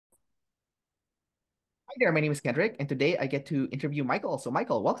Hi there, my name is Kendrick, and today I get to interview Michael. So,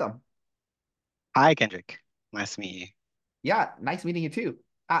 Michael, welcome. Hi, Kendrick. Nice to meet you. Yeah, nice meeting you too.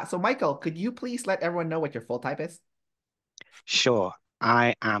 So, Michael, could you please let everyone know what your full type is? Sure,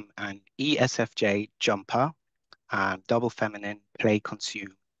 I am an ESFJ jumper, double feminine, play,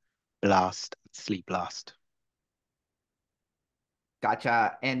 consume, blast, sleep blast.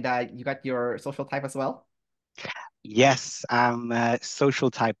 Gotcha. And you got your social type as well? Yes, I'm social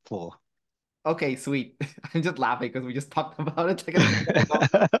type 4. Okay, sweet. I'm just laughing because we just talked about it like a second ago.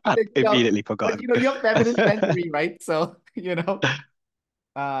 And, Immediately but forgotten. you have feminine tendency, right? So,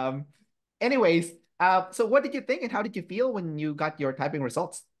 Um, anyways, so what did you think and how did you feel when you got your typing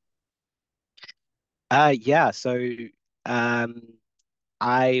results? Yeah, so um,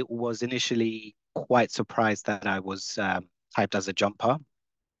 I was initially quite surprised that I was typed as a jumper.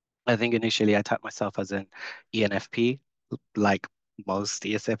 I think initially I typed myself as an ENFP, like most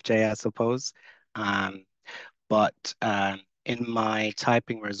ESFJ, I suppose. Um, but in my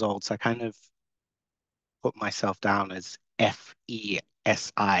typing results, I kind of put myself down as FESI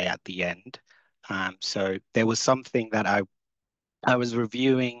at the end. So there was something that I was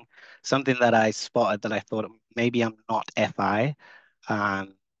reviewing, something that I spotted that I thought maybe I'm not FI,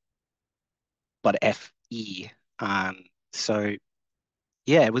 um, but FE. So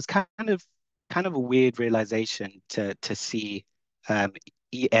yeah, it was kind of a weird realization to see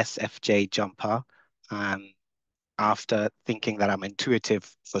ESFJ jumper after thinking that I'm intuitive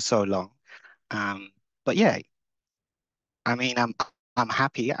for so long. Um, but yeah, I mean, I'm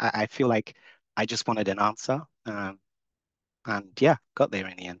happy. I feel like I just wanted an answer, and yeah, got there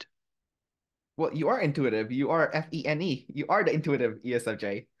in the end. Well, you are intuitive. You are FENE. You are the intuitive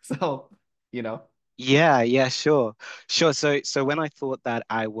ESFJ. So, you know. Yeah, yeah, sure, sure. So when I thought that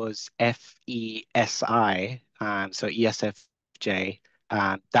I was FESI, so ESFJ,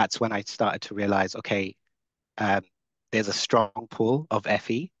 that's when I started to realize, okay, um, there's a strong pull of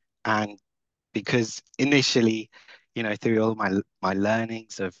FE, and because initially, through all my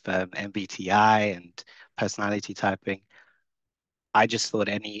learnings of MBTI and personality typing, I just thought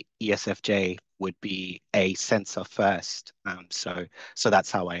any ESFJ would be a sensor first. So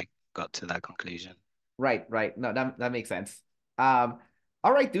that's how I got to that conclusion. Right, right. No, that makes sense. Um,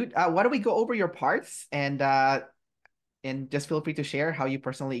 all right, dude. Why don't we go over your parts and just feel free to share how you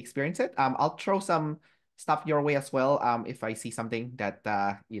personally experience it. I'll throw some stuff your way as well. If I see something that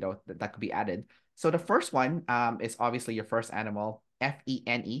that could be added. So the first one is obviously your first animal,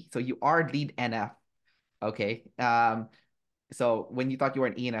 FENE. So you are lead NF. Okay. So when you thought you were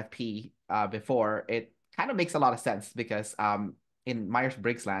an ENFP before, it kind of makes a lot of sense because in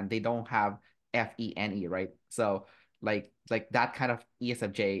Myers-Briggs land they don't have FENE, right? So like that kind of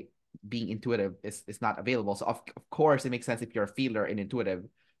ESFJ being intuitive is not available. So of course it makes sense if you're a feeler and intuitive.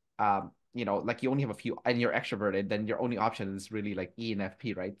 Like you only have a few and you're extroverted, then your only option is really like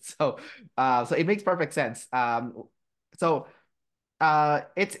ENFP, right? So it makes perfect sense. So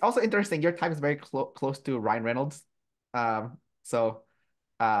it's also interesting. Your type is very close to Ryan Reynolds. So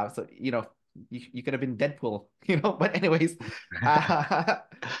you could have been Deadpool, But anyways, uh,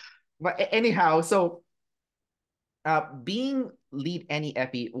 but anyhow, so being lead any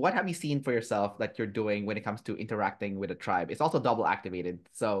epi, what have you seen for yourself that you're doing when it comes to interacting with a tribe? It's also double activated,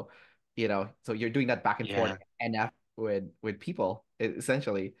 so so you're doing that back and forth Yeah, NF with people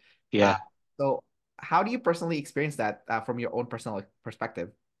essentially. Uh, yeah, so how do you personally experience that from your own personal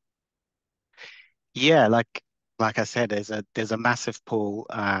perspective? yeah. Like I said, there's a massive pull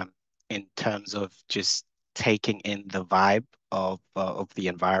in terms of just taking in the vibe of the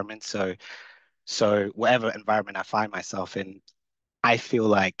environment. So whatever environment I find myself in, I feel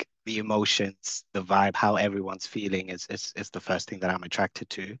like the emotions, the vibe, how everyone's feeling is the first thing that I'm attracted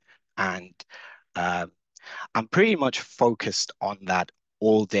to. And um, I'm pretty much focused on that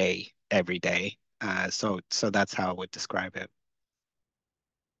all day, every day. So that's how I would describe it.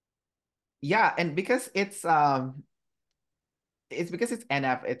 Yeah, and because it's because it's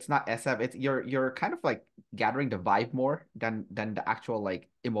NF, it's not SF. It's you're kind of like gathering the vibe more than the actual like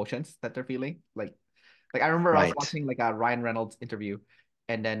emotions that they're feeling. Like I remember I was Right. watching like a Ryan Reynolds interview,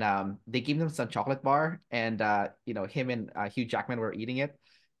 and then they gave him some chocolate bar, and him and Hugh Jackman were eating it,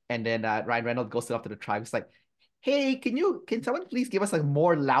 and then Ryan Reynolds goes up to the tribe. It's like, hey, can someone please give us a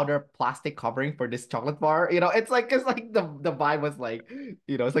more louder plastic covering for this chocolate bar? It's like the vibe was like,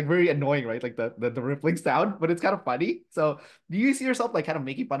 it's like very annoying, right? Like the rippling sound, but it's kind of funny. So do you see yourself like kind of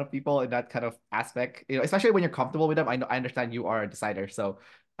making fun of people in that kind of aspect? Especially when you're comfortable with them. I know I understand you are a decider, so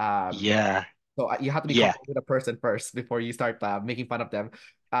um Yeah. So you have to be Yeah, comfortable with a person first before you start making fun of them.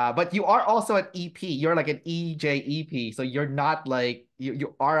 But you are also an EP. You're like an EJEP. So you're not like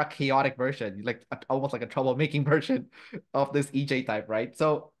you are a chaotic version, like almost like a troublemaking version of this EJ type, right?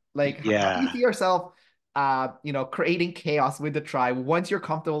 So like how do you yeah. see yourself creating chaos with the tribe once you're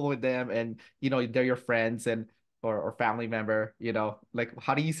comfortable with them and they're your friends and or family member, like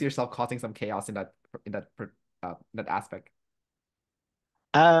how do you see yourself causing some chaos in that that aspect?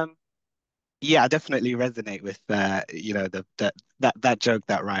 Um, yeah, I definitely resonate with that joke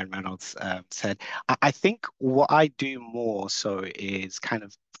that Ryan Reynolds said. I think what I do more so is kind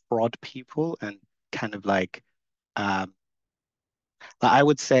of prod people and kind of um like I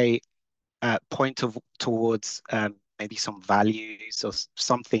would say point of towards maybe some values or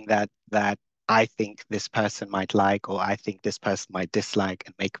something that I think this person might like or I think this person might dislike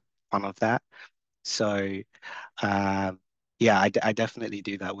and make fun of that. So yeah, I definitely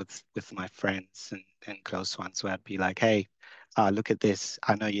do that with my friends and close ones where I'd be like, hey, look at this.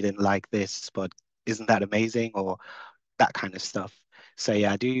 I know you didn't like this, but isn't that amazing? Or that kind of stuff. So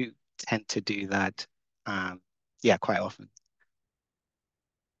yeah, I do tend to do that. Yeah, quite often.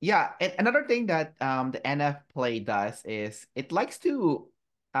 Yeah, and another thing that the NF play does is it likes to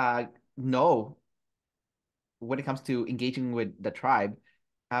uh know when it comes to engaging with the tribe,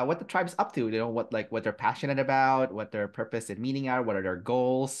 what the tribe's up to, what they're passionate about, what their purpose and meaning are, what are their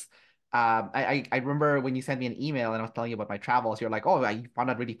goals. I remember when you sent me an email and I was telling you about my travels, you're like, oh, I found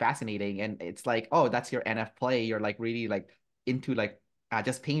that really fascinating. And it's like, oh, that's your NF play. You're like really like into like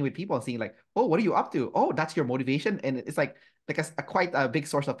just pinging with people and seeing like, oh, what are you up to? Oh, that's your motivation. And it's like a quite a big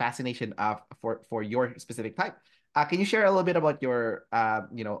source of fascination for your specific type. Can you share a little bit about your,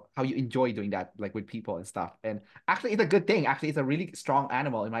 how you enjoy doing that, like with people and stuff? And actually, it's a good thing. Actually, it's a really strong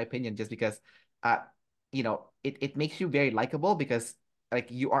animal, in my opinion, just because, it makes you very likable because,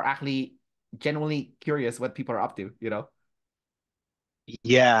 like, you are actually genuinely curious what people are up to.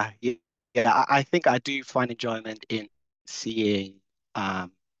 Yeah, yeah, yeah. I think I do find enjoyment in seeing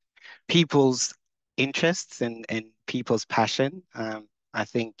um, people's interests and people's passion. I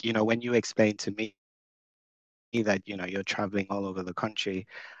think, when you explain to me that, you're traveling all over the country,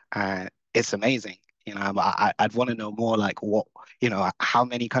 it's amazing. I'd want to know more like how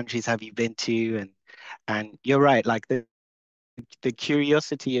many countries have you been to? And you're right, like the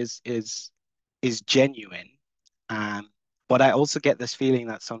curiosity is genuine. Um, but I also get this feeling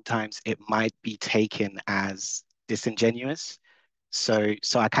that sometimes it might be taken as disingenuous. So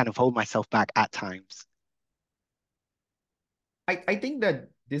I kind of hold myself back at times. I think that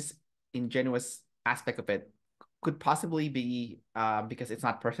this ingenuous aspect of it could possibly be because it's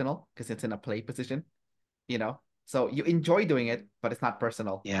not personal, because it's in a play position, you know? So you enjoy doing it, but it's not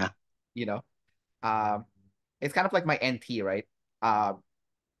personal, Yeah. you know? Um, it's kind of like my NT, right? Uh,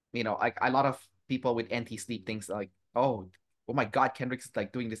 like a lot of people with NT sleep thinks like, oh my God, Kendrick's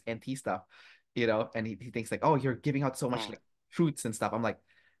like doing this NT stuff, and he thinks like, oh, you're giving out so much Mm. like truths and stuff. I'm like,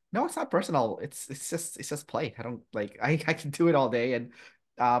 no, it's not personal. It's just play. I don't like I can do it all day. And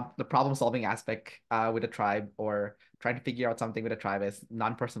the problem solving aspect with a tribe or trying to figure out something with a tribe is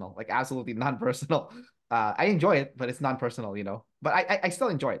non-personal, like absolutely non-personal. I enjoy it, but it's non-personal. But I still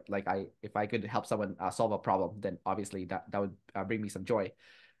enjoy it. Like if I could help someone solve a problem, then obviously that would bring me some joy.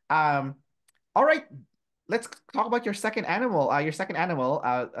 Um, all right, let's talk about your second animal. Your second animal,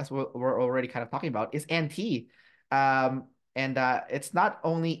 as we're already kind of talking about, is NT. And it's not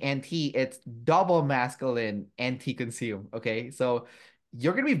only NT, it's double masculine anti-consume. Okay, so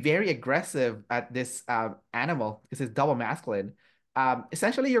you're gonna be very aggressive at this animal because it's double masculine.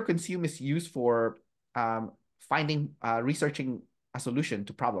 Essentially, your consume is used for researching a solution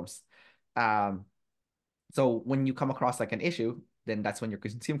to problems. Um, so when you come across like an issue, then that's when your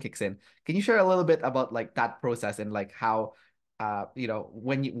consume kicks in. Can you share a little bit about like that process and like how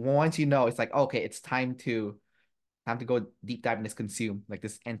when you once you know it's like okay, it's time to go deep dive in this consume, like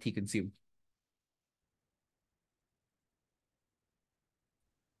this NT consume.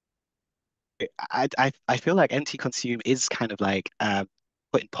 I feel like NT consume is kind of like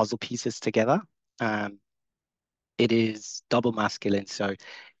putting puzzle pieces together. Um, it is double masculine, so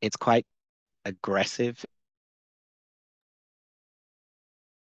it's quite aggressive.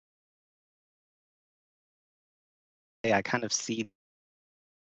 I kind of see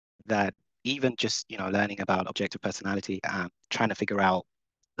that even just learning about objective personality, trying to figure out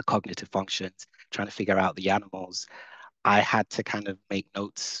the cognitive functions, trying to figure out the animals, I had to kind of make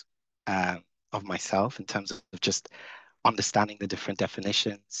notes of myself in terms of just understanding the different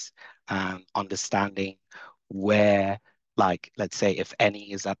definitions, understanding where, like, let's say if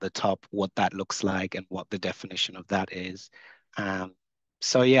any is at the top, what that looks like and what the definition of that is.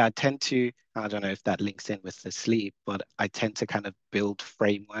 So yeah, I tend to, I don't know if that links in with the sleep, but I tend to kind of build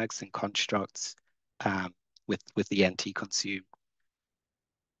frameworks and constructs with the NT consume.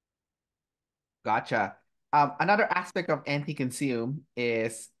 Gotcha. Another aspect of anti-consume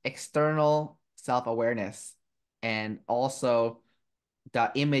is external self-awareness and also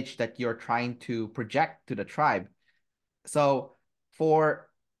the image that you're trying to project to the tribe. So for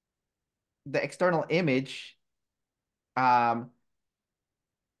the external image, um,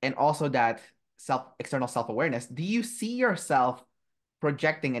 and also that external self-awareness, do you see yourself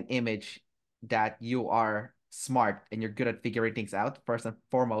projecting an image that you are smart and you're good at figuring things out, first and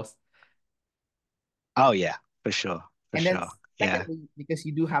foremost? Oh yeah, for sure, for And then sure. Yeah. secondly, because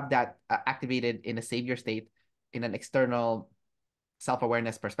you do have that activated in a savior state in an external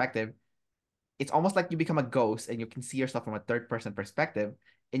self-awareness perspective, it's almost like you become a ghost and you can see yourself from a third person perspective.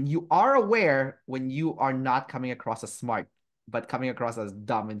 And you are aware when you are not coming across as smart, but coming across as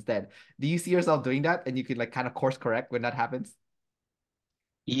dumb instead. Do you see yourself doing that? And you can like kind of course correct when that happens?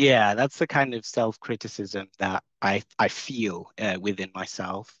 Yeah, that's the kind of self-criticism that I feel within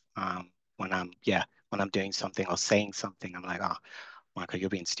myself when I'm doing something or saying something. I'm like, oh, Michael, you're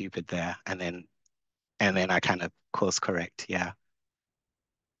being stupid there, and then I kind of course correct. Yeah,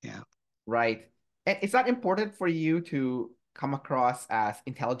 yeah. Right. And it's not important for you to come across as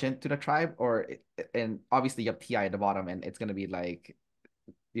intelligent to the tribe, and obviously you have TI at the bottom, and it's gonna be like,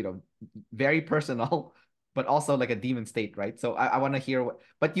 you know, very personal, but also like a demon state, right? So I want to hear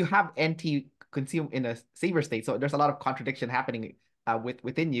but you have NT consume in a saver state, so there's a lot of contradiction happening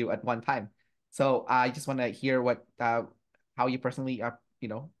within you at one time. So I just want to hear what how you personally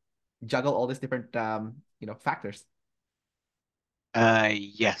juggle all these different factors.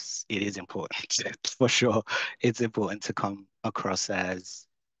 Yes, it is important for sure. It's important to come across as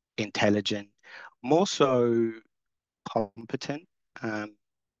intelligent, more so competent um,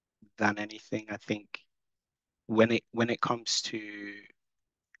 than anything. I think when it comes to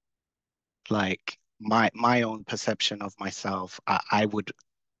like my own perception of myself, I would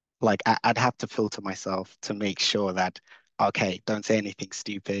like I'd have to filter myself to make sure that okay, don't say anything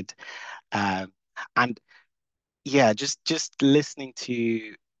stupid. Um, and yeah, just listening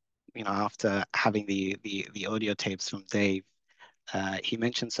to after having the audio tapes from Dave, he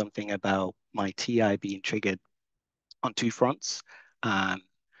mentioned something about my TI being triggered on two fronts, um,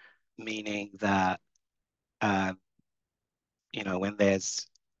 meaning that um,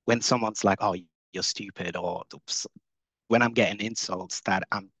 when someone's like, "Oh, you're stupid," or when I'm getting insults, that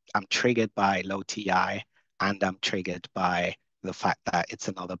I'm triggered by low TI and I'm triggered by the fact that it's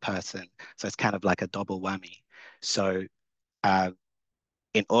another person. So it's kind of like a double whammy. So uh,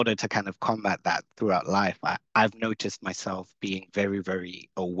 in order to kind of combat that throughout life, I've noticed myself being very, very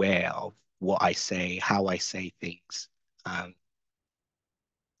aware of what I say, how I say things. Um,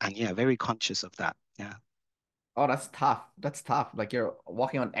 and yeah, very conscious of that. Yeah. Oh, that's tough. That's tough. Like you're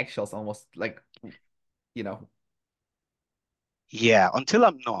walking on eggshells almost, like, you know. Yeah, until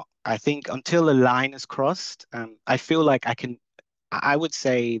I'm not. I think until the line is crossed, I feel like I would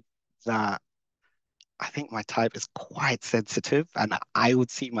say that I think my type is quite sensitive, and I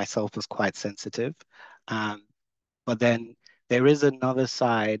would see myself as quite sensitive. Um, but then there is another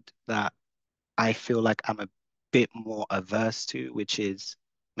side that I feel like I'm a bit more averse to, which is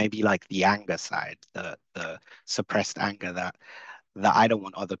maybe like the anger side, the suppressed anger that I don't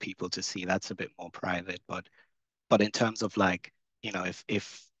want other people to see. That's a bit more private. But in terms of like,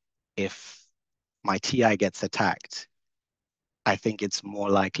 if my TI gets attacked, I think it's more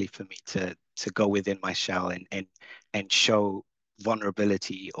likely for me to go within my shell and show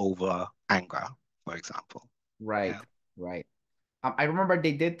vulnerability over anger, for example. Right, Yeah. right. I remember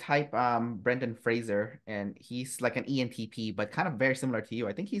they did type Brendan Fraser, and he's like an ENTP, but kind of very similar to you.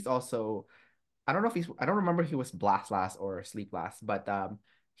 I think he's also, I don't remember if he was Blast Last or Sleep Last, but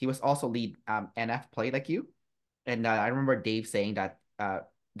he was also lead NF play like you. And I remember Dave saying that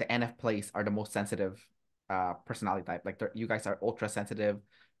the NF plays are the most sensitive personality type. Like you guys are ultra sensitive,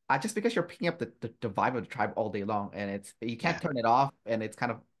 just because you're picking up the vibe of the tribe all day long, and it's you can't Yeah. turn it off, and it's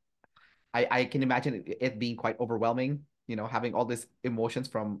kind of I can imagine it being quite overwhelming. Having all these emotions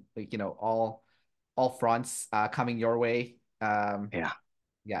from like, all fronts coming your way. Yeah.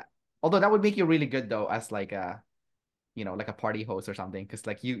 Yeah. Although that would make you really good though, as like like a party host or something, because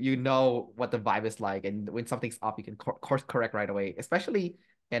like you know what the vibe is like, and when something's up you can course correct right away, especially.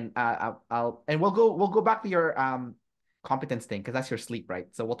 And I'll and we'll go back to your competence thing, because that's your sleep, right?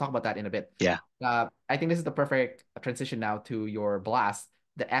 So we'll talk about that in a bit. Yeah. I think this is the perfect transition now to your blast,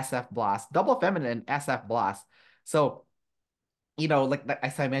 the SF blast, double feminine SF blast. So like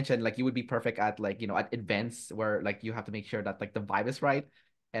as I mentioned, like you would be perfect at like, at events where like you have to make sure that like the vibe is right.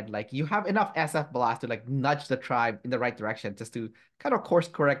 And like you have enough SF blast to like nudge the tribe in the right direction just to kind of course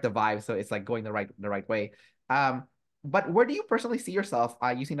correct the vibe so it's like going the right way. Um, but where do you personally see yourself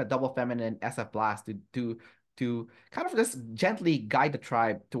using a double feminine SF blast to kind of just gently guide the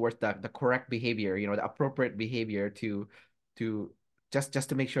tribe towards the correct behavior, the appropriate behavior to just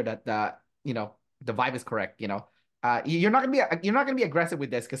to make sure that the vibe is correct, you're not gonna be aggressive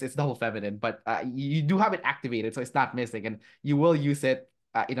with this because it's double feminine, but you do have it activated, so it's not missing, and you will use it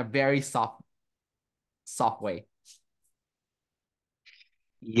in a very soft way.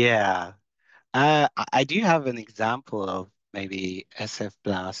 Yeah. I do have an example of maybe SF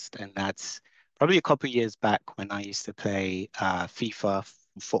Blast, and that's probably a couple of years back when I used to play FIFA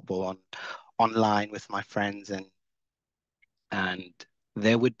football online with my friends, and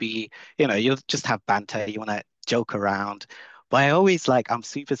there would be, you'll just have banter, you want to joke around. But I'm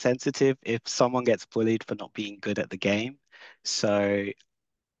super sensitive if someone gets bullied for not being good at the game. So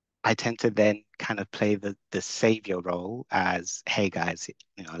I tend to then kind of play the savior role as, hey guys,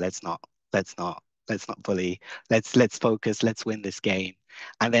 let's not let's not bully. Let's focus, let's win this game.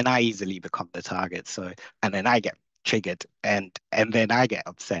 And then I easily become the target. So and then I get triggered and then I get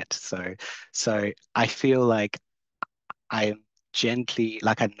upset. So I feel like I'm gently,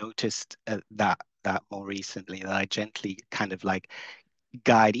 like I noticed that more recently, that I gently kind of like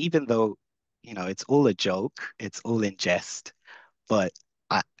guide, even though, it's all a joke, it's all in jest, but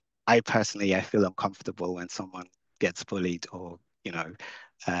I I personally I feel uncomfortable when someone gets bullied or,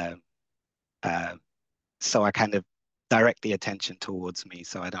 um, um, so I kind of direct the attention towards me.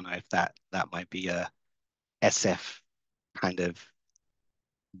 So I don't know if that might be a SF kind of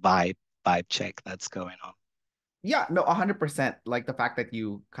vibe vibe check that's going on. Yeah, no, 100%. Like the fact that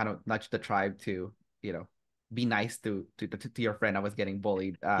you kind of nudged the tribe to, you know, be nice to your friend that was getting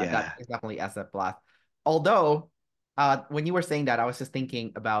bullied. That Yeah, is definitely SF blast. Although, when you were saying that, I was just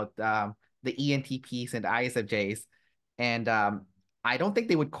thinking about the ENTPs and ISFJs, and I don't think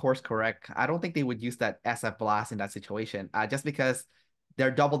they would course correct. I don't think they would use that SF blast in that situation, just because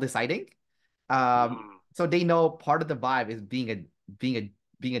they're double deciding. mm, So they know part of the vibe is being a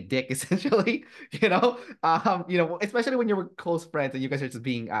being a dick essentially, especially when you're with close friends and you guys are just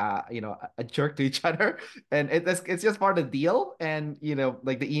being a jerk to each other, and it's just part of the deal. And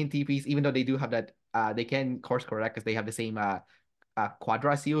like the ENTPs, even though they do have that, they can course correct because they have the same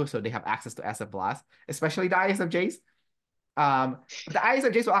quadra as you, so they have access to SF blast, especially the ISFJs. But the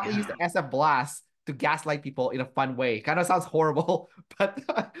ISFJs will actually use yeah, the SF blast to gaslight people in a fun way. Kind of sounds horrible, but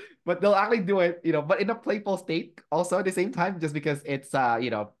but they'll actually do it, but in a playful state also at the same time, just because it's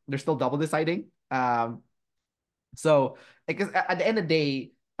they're still double deciding. So because at the end of the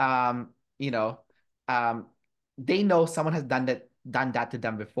day, you know, um, they know someone has done that to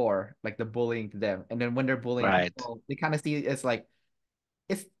them before, like the bullying to them, and then when they're bullying right. people, they kind of see it as like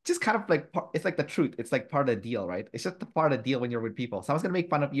it's just kind of like it's like the truth. It's like part of the deal, right? It's just the part of the deal when you're with people. Someone's gonna make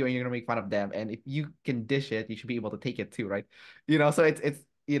fun of you, and you're gonna make fun of them. And if you can dish it, you should be able to take it too, right? So it's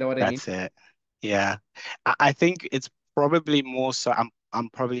you know what I mean? That's it. Yeah. I think it's probably more so I'm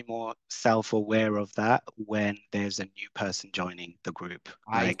probably more self-aware of that when there's a new person joining the group,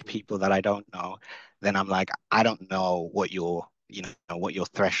 I like see. people that I don't know, then I'm like, I don't know what your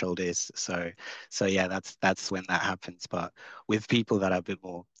threshold is. So yeah, that's when that happens. But with people that are a bit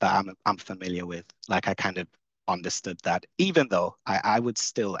more that I'm familiar with, like I kind of understood that, even though I would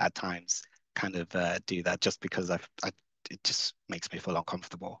still at times kind of do that just because I it just makes me feel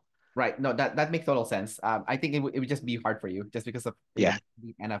uncomfortable. Right. No, that makes total sense. I think it would just be hard for you just because of Yeah.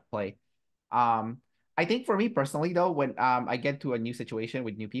 the NF play. Um, I think for me personally though, when I get to a new situation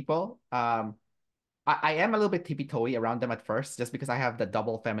with new people, I am a little bit tippy-toey around them at first, just because I have the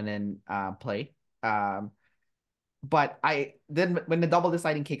double feminine play. Um, but I then when the double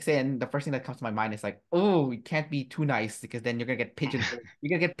deciding kicks in, the first thing that comes to my mind is like, oh, you can't be too nice because then you're gonna get pigeonholed. You're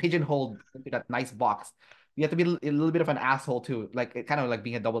gonna get pigeonholed into that nice box. You have to be a little bit of an asshole too, like kind of like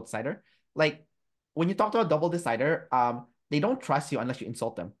being a double decider. Like when you talk to a double decider, they don't trust you unless you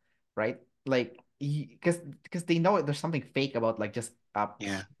insult them, right? Like because they know there's something fake about like just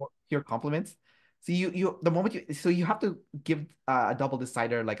Yeah. pure compliments. So the moment you have to give a double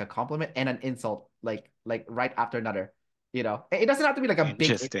decider like a compliment and an insult like right after another. It doesn't have to be like a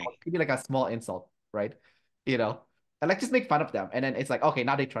big Interesting. insult. It could be like a small insult, right? You know, and like just make fun of them, and then it's like okay,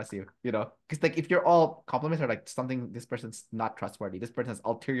 now they trust you. Because like if you're all compliments are like something this person's not trustworthy. This person has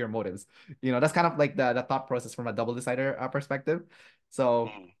ulterior motives. That's kind of like the thought process from a double decider perspective. So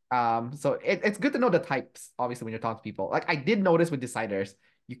Mm, it's good to know the types obviously when you're talking to people. Like I did notice with deciders,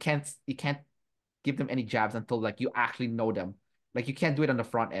 you can't give them any jabs until like you actually know them. Like you can't do it on the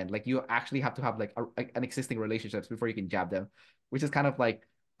front end. Like you actually have to have like an existing relationships before you can jab them, which is kind of like,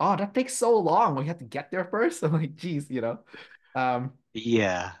 oh, that takes so long. We have to get there first. I'm like, geez, you know. Um,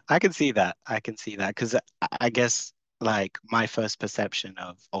 Yeah, I can see that. I can see that because I guess like my first perception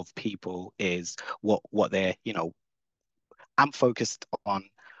of people is what they're, I'm focused on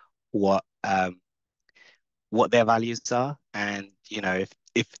what what their values are, and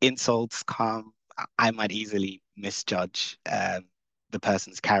if insults come, I might easily misjudge the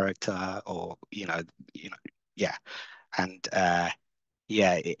person's character, or yeah, and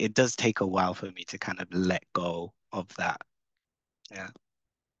yeah, it does take a while for me to kind of let go of that. Yeah.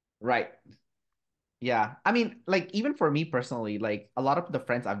 right. Yeah. I mean, like even for me personally, like a lot of the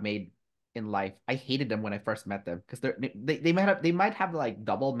friends I've made in life, I hated them when I first met them because they might have like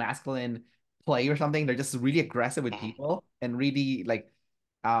double masculine play or something. They're just really aggressive with Mhm. people and really like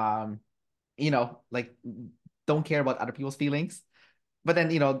um like don't care about other people's feelings. But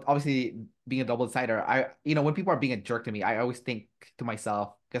then, obviously being a double decider, when people are being a jerk to me, I always think to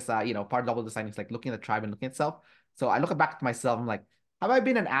myself, because, part of double deciding is like looking at the tribe and looking at self. So I look back to myself, I'm like, have I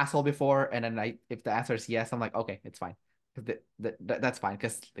been an asshole before? And then if the answer is yes, I'm like, okay, it's fine. That's fine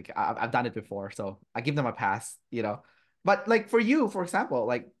because like I've done it before. So I give them a pass. But like for you, for example,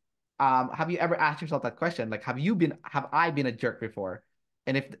 like, have you ever asked yourself that question? Like, have I been a jerk before?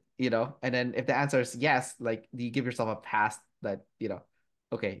 And and then if the answer is yes, like, do you give yourself a pass that,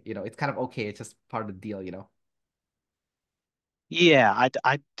 okay, it's kind of okay. It's just part of the deal. Yeah,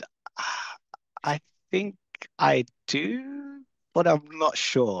 I think I do, but I'm not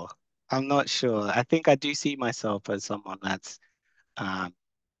sure. I'm not sure. I think I do see myself as someone um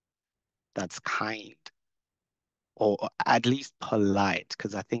that's kind, or at least polite,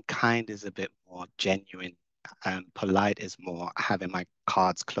 because I think kind is a bit more genuine, and polite is more having my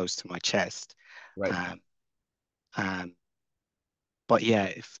cards close to my chest. Right. Um, um, but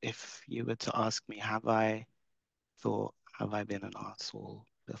yeah, if you were to ask me, have I been an asshole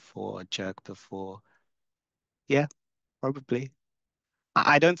before, a jerk before? Yeah, probably.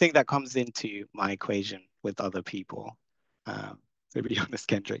 I don't think that comes into my equation with other people. To be honest,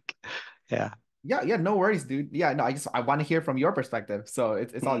 Kendrick. Yeah. Yeah, yeah, no worries, dude. Yeah, no, I want to hear from your perspective. So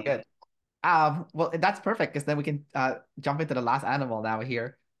it's all Mm, good. Well, that's perfect because then we can jump into the last animal now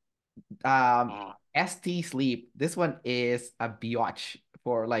here. Um, mm, ST sleep. This one is a biatch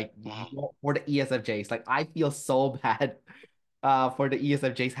for like mm, for the ESFJs. Like I feel so bad for the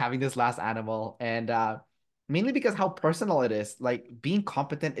ESFJs having this last animal, and mainly because how personal it is. Like being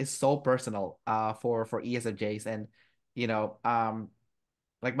competent is so personal for ESFJs, and you know um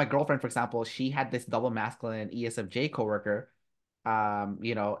like my girlfriend, for example, she had this double masculine ESFJ coworker,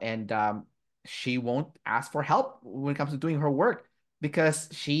 and she won't ask for help when it comes to doing her work because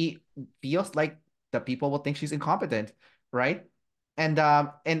she feels like the people will think she's incompetent, right? And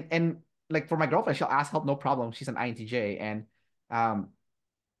like for my girlfriend, she'll ask help, no problem. She's an INTJ, and um,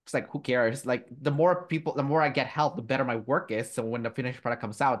 it's like who cares? Like the more I get help, the better my work is. So when the finished product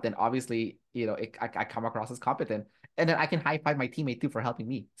comes out, then obviously I come across as competent, and then I can high five my teammate too for helping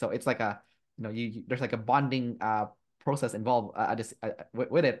me. So it's like there's like a bonding process involved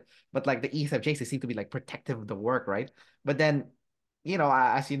with it. But like the ESFJs, they seem to be like protective of the work, right? But then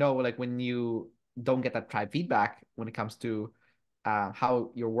as you know, like when you don't get that tribe feedback when it comes to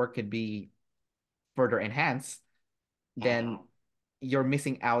how your work could be further enhanced, then mm. you're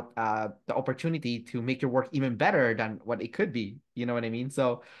missing out the opportunity to make your work even better than what it could be. You know what I mean?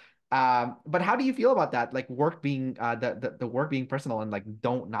 So, but how do you feel about that? Like work being the work being personal and like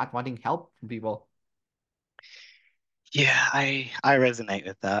don't not wanting help from people. Yeah, I resonate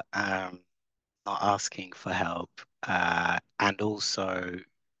with that. Not asking for help, and also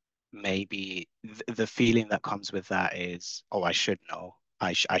maybe the feeling that comes with that is, oh, I should know.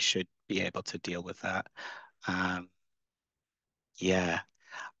 I should be able to deal with that. Um, yeah,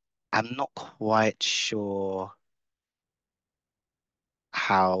 I'm not quite sure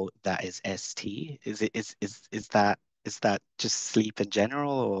how that is ST. Is that just sleep in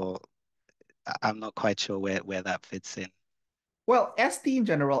general, or I'm not quite sure where that fits in. Well, ST in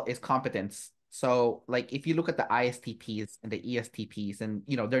general is competence. So, like, if you look at the ISTPs and the ESTPs, and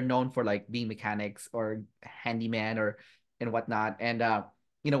they're known for like being mechanics or handyman or and whatnot. And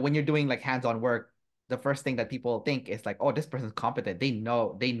when you're doing like hands-on work, the first thing that people think is like, oh, this person's competent. They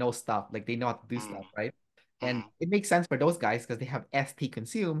know stuff. Like they know how to do Mm, stuff, right? And mm, it makes sense for those guys because they have ST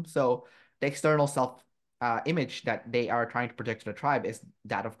consume. So the external self image that they are trying to project to the tribe is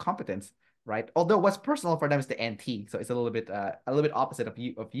that of competence, right? Although what's personal for them is the NT, so it's a little bit opposite of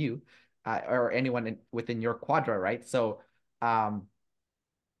you, or anyone within your quadra, right? Um,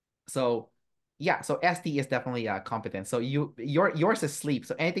 so Yeah, so ST is definitely competence. So yours is sleep.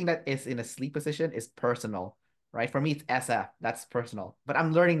 So anything that is in a sleep position is personal, right? For me, it's SF. That's personal. But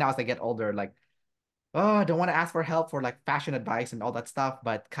I'm learning now as I get older, like, oh, I don't want to ask for help for like fashion advice and all that stuff,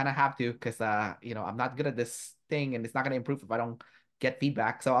 but kind of have to because I'm not good at this thing and it's not gonna improve if I don't get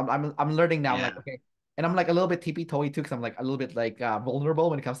feedback. So I'm learning now. I'm like, Yeah, okay. And I'm like a little bit tippy-toey too, because I'm like a little bit like vulnerable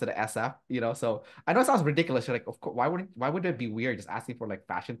when it comes to the SF. So I know it sounds ridiculous. You're like, of course, why would it be weird just asking for like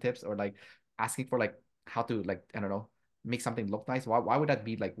fashion tips or like asking for like how to like, I don't know, make something look nice? Why would that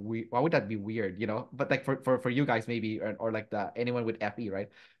be like why would that be weird, But like for you guys maybe or like the anyone with FE, right?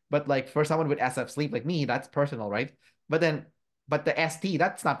 But like for someone with SF sleep like me, that's personal, right? But then, but the ST,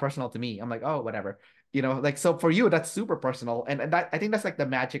 that's not personal to me. I'm like, oh, whatever. Like so for you, that's super personal. And that I think that's like the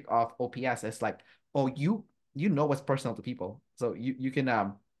magic of OPS is like, oh, you know what's personal to people. So you can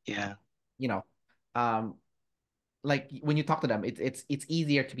yeah, you know, um like when you talk to them, it's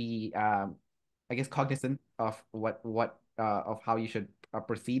easier to be I guess cognizant of what of how you should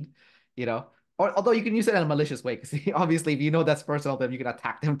proceed, you know. Or although you can use it in a malicious way, because obviously if you know that's personal, then you can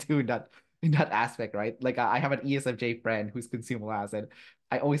attack them too in that aspect, right? Like I have an ESFJ friend who's consumer last, and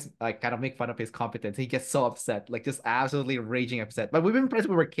I always like kind of make fun of his competence. He gets so upset, like just absolutely raging upset. But we've been friends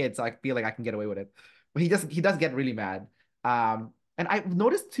when we were kids, so I feel like I can get away with it. But he does get really mad. And I've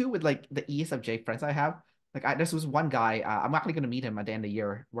noticed too with like the ESFJ friends I have like this was one guy. I'm actually gonna meet him at the end of the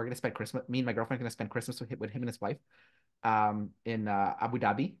year. We're gonna spend Christmas. Me and my girlfriend are gonna spend Christmas with him and his wife, in Abu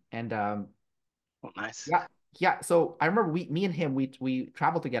Dhabi. And oh, nice. yeah, yeah. So I remember me and him, we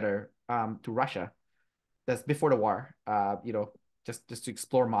traveled together to Russia. That's before the war. Just to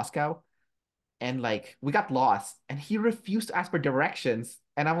explore Moscow. And like we got lost, and he refused to ask for directions.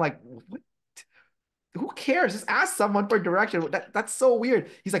 And I'm like, what? Who cares? Just ask someone for direction. That's so weird.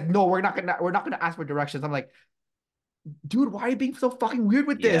 He's like, no, we're not gonna ask for directions. I'm like, dude, why are you being so fucking weird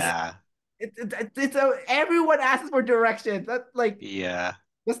with this? Yeah, Everyone asks for directions. That's like yeah.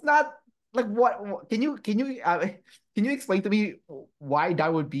 that's not like can you explain to me why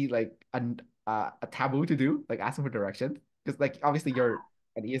that would be like a taboo to do, like asking for directions? Because like obviously you're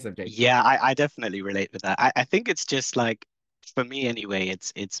an ESFJ. Yeah, I definitely relate with that. I think it's just like for me anyway,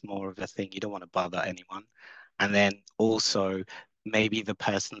 it's more of a thing. You don't want to bother anyone. And then also maybe the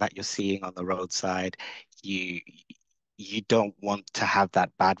person that you're seeing on the roadside, you you don't want to have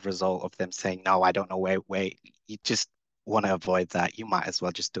that bad result of them saying, no, I don't know where you just want to avoid that. You might as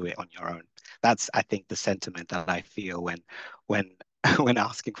well just do it on your own. That's I think the sentiment that I feel when when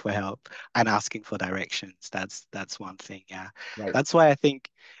asking for help and asking for directions. That's one thing. Yeah. Right. That's why I think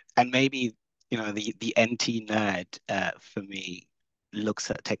and maybe the NT nerd for me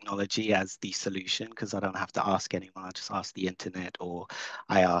looks at technology as the solution because I don't have to ask anyone. I just ask the internet or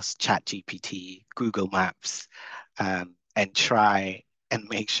I ask ChatGPT, Google Maps, and try and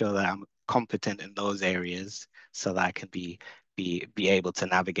make sure that I'm competent in those areas so that I can be able to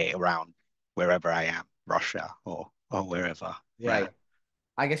navigate around wherever I am, Russia or wherever. Right. Yeah.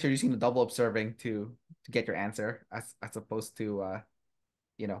 I guess you're using the double observing to get your answer as opposed to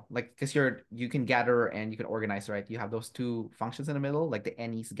like because you can gather and you can organize, right? You have those two functions in the middle, like the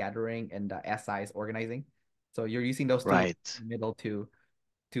NE's gathering and the SI is organizing. So you're using those two Right. in the middle to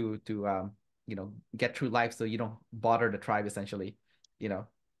get through life so you don't bother the tribe essentially, you know,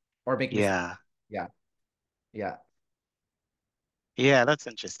 or make mistakes. Yeah. Yeah. Yeah. Yeah, that's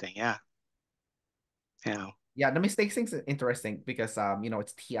interesting. Yeah. Yeah. Yeah, the mistakes thing's interesting because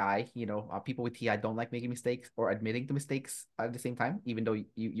it's TI, people with TI don't like making mistakes or admitting to mistakes at the same time, even though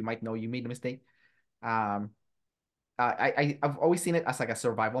you might know you made a mistake. Um I've always seen it as like a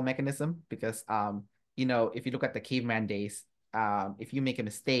survival mechanism because if you look at the caveman days, if you make a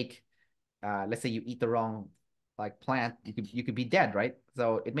mistake, let's say you eat the wrong like plant, you could be dead, right?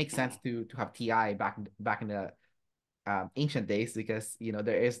 So it makes sense Mm. to have TI back in the ancient days because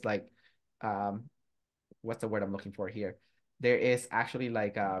there is like um what's the word I'm looking for here? There is actually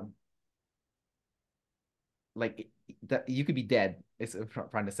like that you could be dead is what I'm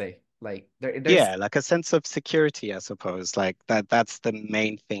trying to say. Like there's Yeah, like a sense of security, I suppose. Like that's the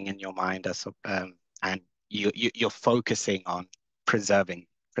main thing in your mind and you're focusing on preserving,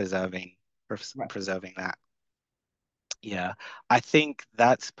 preserving, right, preserving that. Yeah. I think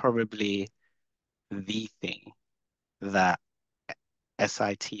that's probably the thing that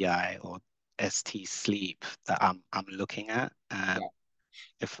SITI or ST sleep that I'm looking at. yeah,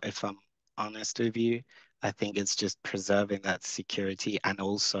 If I'm honest with you, I think it's just preserving that security and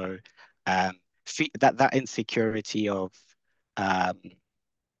also that insecurity of um,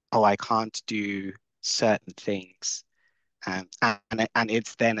 oh, I can't do certain things, and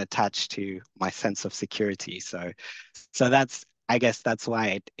it's then attached to my sense of security. So that's I guess that's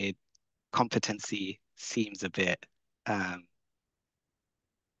why it competency um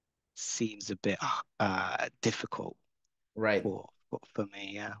seems a bit difficult Right. for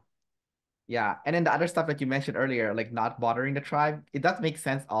me. Yeah. Yeah, and then the other stuff that you mentioned earlier, like not bothering the tribe, it does make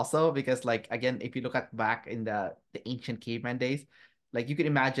sense also because, like, again, if you look at back in the ancient caveman days, like you could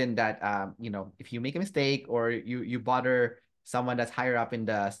imagine that if you make a mistake or you bother someone that's higher up in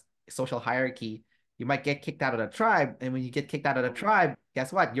the social hierarchy, you might get kicked out of the tribe, and when you get kicked out of the Mm, tribe,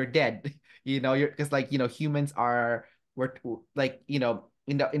 guess what? You're dead. You're because humans are we're like in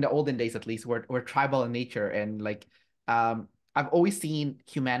the olden days at least we're tribal in nature, and like um I've always seen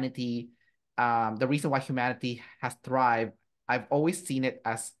humanity the reason why humanity has thrived, I've always seen it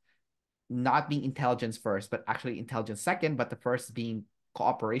as not being intelligence first, but actually intelligence second, but the first being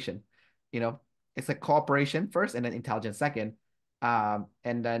cooperation. You know, it's like cooperation first and then intelligence second. And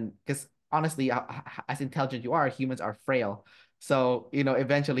then because honestly, as intelligent you are, humans are frail. So,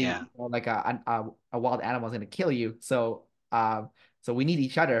 eventually, yeah. like a wild animal is going to kill you. So we need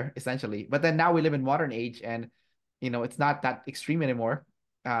each other essentially. But then now we live in modern age and, it's not that extreme anymore.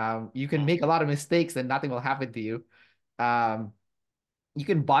 You can Mm, make a lot of mistakes and nothing will happen to you. Um, you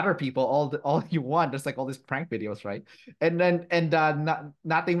can bother people all you want. There's like all these prank videos, right?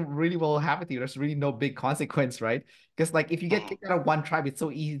 Nothing really will happen to you. There's really no big consequence, right? Because like if you get mm, kicked out of one tribe, it's so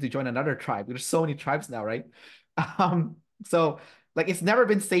easy to join another tribe. There's so many tribes now, right? So like it's never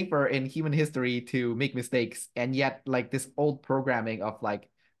been safer in human history to make mistakes, and yet like this old programming of like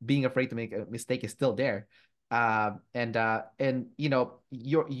being afraid to make a mistake is still there. How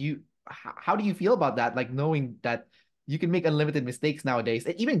do you feel about that? Like knowing that you can make unlimited mistakes nowadays.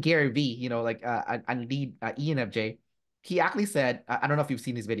 And even Gary V, like and lead ENFJ, he actually said, I don't know if you've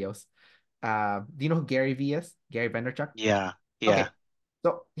seen his videos. Do you know who Gary V is? Gary Vaynerchuk? yeah. Okay, Yeah.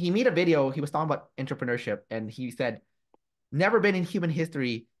 so he made a video. He was talking about entrepreneurship, and he said, "Never been in human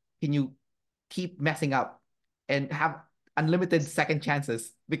history can you keep messing up and have unlimited second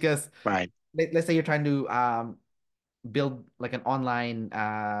chances because Right. let's say you're trying to build like an online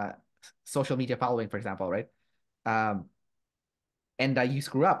social media following, for example, right? Um, and you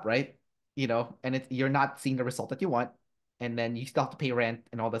screw up, right? And you're not seeing the result that you want, and then you still have to pay rent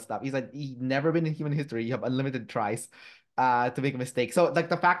and all that stuff. He's like, you've never been in human history. You have unlimited tries, to make a mistake. So like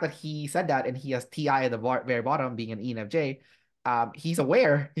the fact that he said that and he has TI at the very bottom, being an ENFJ, he's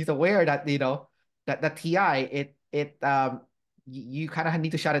aware. He's aware that that TI you kind of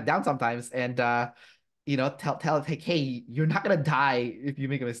need to shut it down sometimes, and tell it like, hey, you're not gonna die if you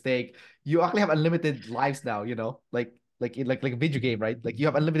make a mistake. You actually have unlimited lives now, like a video game, right? Like you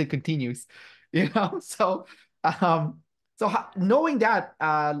have unlimited continues, So, um, knowing that,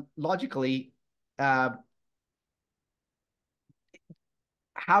 logically, uh,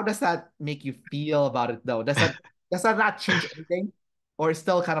 how does that make you feel about it though? Does that not change anything, or it's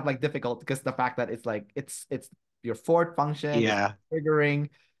still kind of like difficult because the fact that it's like it's your fourth function, it's Yeah. triggering.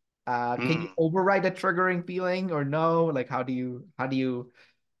 Can you Mm. override the triggering feeling or no? Like, how do you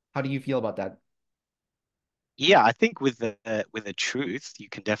feel about that? Yeah, I think with the truth, you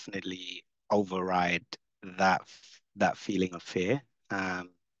can definitely override that feeling of fear.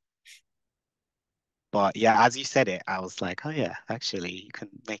 But yeah, as you said it, I was like, oh yeah, actually, you can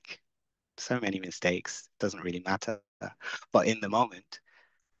make so many mistakes. It doesn't really matter. But in the moment,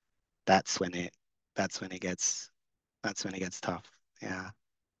 that's when it that's when it gets that's when it gets tough. Yeah.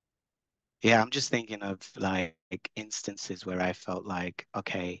 Yeah, I'm just thinking of like instances where I felt like,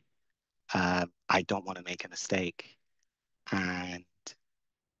 okay, I don't want to make a mistake. And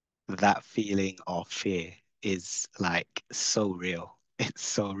that feeling of fear is like so real. It's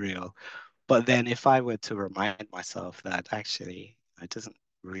so real. But then if I were to remind myself that actually it doesn't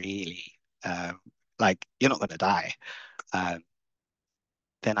really like you're not gonna die, um,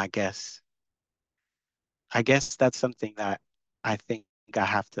 then I guess that's something that I think I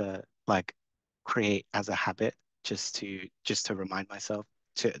have to like create as a habit just to remind myself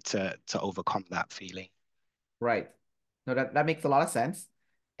to overcome that feeling. Right. No, that makes a lot of sense.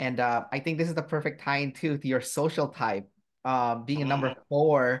 And I think this is the perfect tie-in too to your social type. Being a number Mm,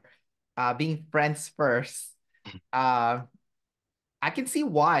 four, being friends first. Uh, I can see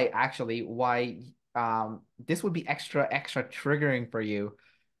why this would be extra triggering for you.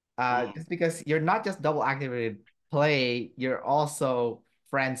 mm, Just because you're not just double activated play, you're also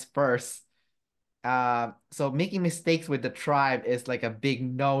friends first. So making mistakes with the tribe is like a big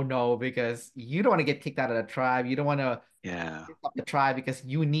no-no because you don't want to get kicked out of the tribe. You don't want to yeah. pick up the tribe because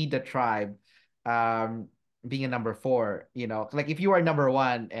you need the tribe. Um, being a number four, like if you are number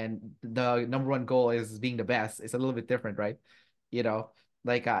one and the number one goal is being the best, it's a little bit different, right? You know,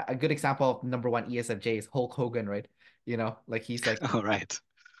 like a good example of number one ESFJ is Hulk Hogan, right? Like he's like All right.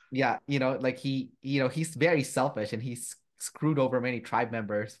 Yeah, like he's very selfish and he's screwed over many tribe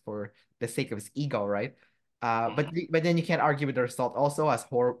members for the sake of his ego, right? Mhm. But then you can't argue with the result also as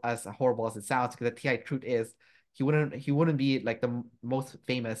horrible as it sounds, because the TI truth is he wouldn't be like the most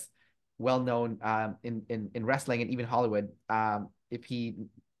famous, well-known in wrestling and even Hollywood if he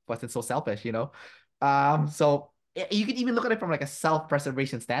wasn't so selfish, So you can even look at it from like a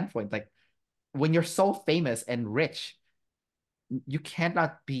self-preservation standpoint. Like when you're so famous and rich, you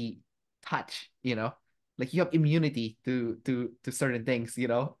cannot be touched, like you have immunity to certain things,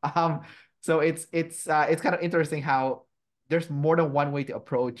 so it's kind of interesting how there's more than one way to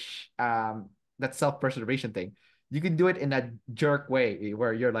approach that self-preservation thing. You can do it in a jerk way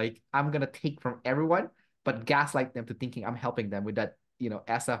where you're like, I'm gonna take from everyone, but gaslight them to thinking I'm helping them with that,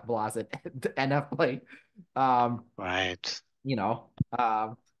 SF blast and NF play. um Right. you know.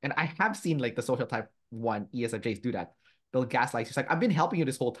 And I have seen like the social type one ESFJs do that. They'll gaslight you. It's like, I've been helping you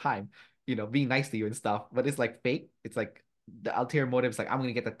this whole time, being nice to you and stuff, but it's like fake. It's like the ulterior motive is like, I'm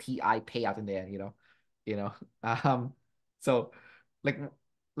gonna get the TI payout in the end, you know. Um, so like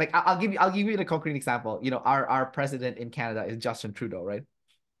I'll give you the concrete example. Our president in Canada is Justin Trudeau, right?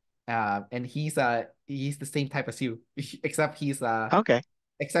 And he's the same type as you, except Okay.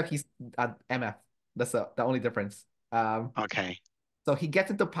 he's MF. That's the only difference. Okay. So he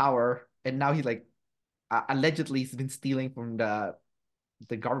gets into power, and now he's like allegedly he's been stealing from the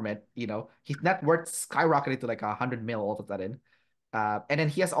government. His net worth skyrocketed to like 100 mil all of a sudden. And then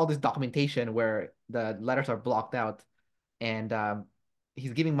he has all this documentation where the letters are blocked out, and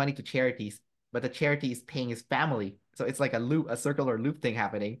he's giving money to charities, but the charity is paying his family. So it's like a circular loop thing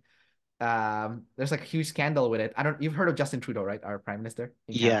happening. There's like a huge scandal with it. I don't You've heard of Justin Trudeau, right? Our prime minister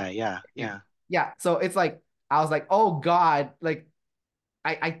in Canada. Yeah, yeah, Yeah. yeah. Yeah. So it's like I was like, oh God, like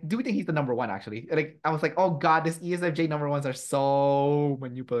I do think he's the number one actually. Like I was like, oh God, this ESFJ number ones are so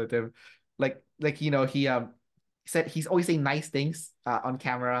manipulative. Like he said he's always saying nice things on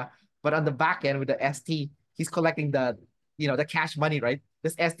camera, but on the back end with the ST, he's collecting the cash money, right?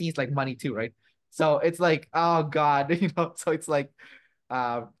 This ST is like money too, right? So it's like, oh God, so it's like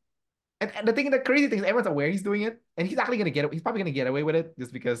and the crazy thing is everyone's aware he's doing it, and he's probably gonna get away with it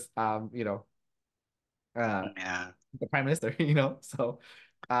just because uh Yeah. the prime minister,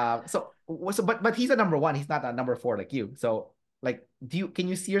 but he's a number one. He's not a number four like you. So like, can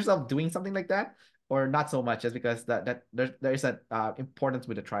you see yourself doing something like that, or not so much, just because that there's that importance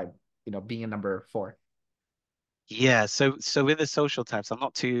with the tribe, being a number four. Yeah, so with the social types, I'm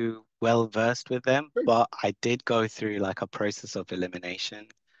not too well versed with them, Sure. but I did go through like a process of elimination.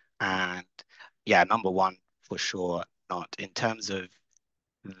 And yeah, number one for sure, not in terms of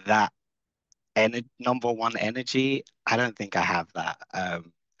that number one energy, I don't think I have that.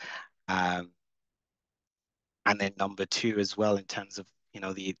 Um, and then number two as well, in terms of,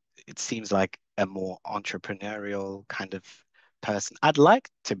 it seems like a more entrepreneurial kind of person. I'd like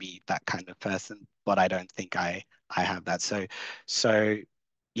to be that kind of person, but I don't think I have that. So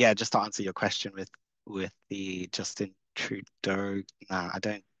yeah, just to answer your question with the Justin Trudeau, nah, I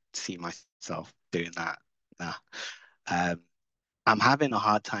don't see myself doing that. Nah. Um, I'm having a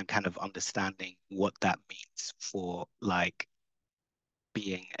hard time kind of understanding what that means for like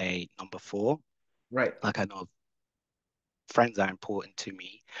being a number four. Right. Like I know friends are important to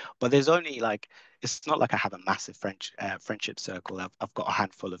me, but there's only like it's not like I have a massive friendship circle. I've got a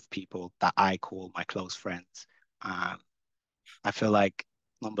handful of people that I call my close friends. Um, I feel like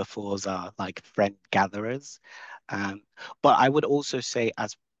number fours are like friend gatherers. Um, but I would also say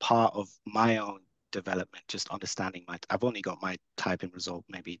as part of my own development, just understanding I've only got my typing result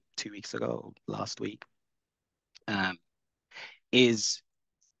maybe 2 weeks ago, last week, um, is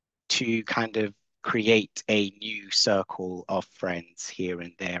to kind of create a new circle of friends here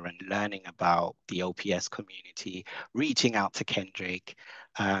and there and learning about the OPS community, reaching out to Kendrick.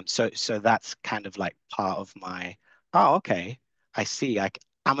 So that's kind of like part of my, oh, okay, I see.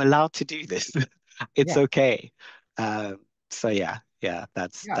 I'm allowed to do this. It's Yeah. okay. So yeah, Yeah.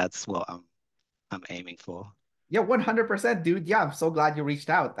 that's what I'm aiming for. Yeah. 100%, dude. Yeah. I'm so glad you reached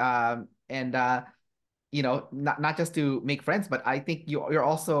out. And not just to make friends, but I think you're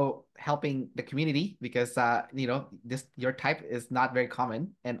also helping the community because this your type is not very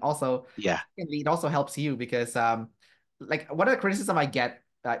common, and also Yeah. secondly, it also helps you because like one of the criticism I get,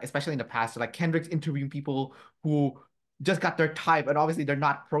 especially in the past, like Kendrick's interviewing people who just got their type, and obviously they're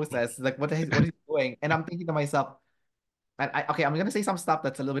not processed. Like what is he doing? And I'm thinking to myself, okay, I'm gonna say some stuff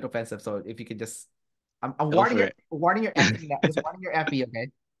that's a little bit offensive. So if you could just, I'm Go warning for your it. warning your FP, just warning your FP,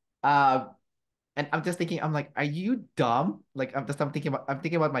 okay? Uh, and I'm just thinking, I'm like, are you dumb? I'm thinking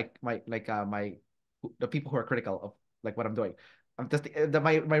about my the people who are critical of like what I'm doing. I'm just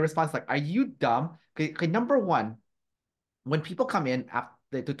my response is like, are you dumb? Okay, okay, number one, when people come in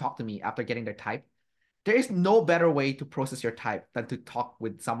after to talk to me after getting their type, there is no better way to process your type than to talk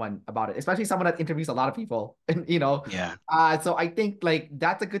with someone about it, especially someone that interviews a lot of people. And Yeah. so I think like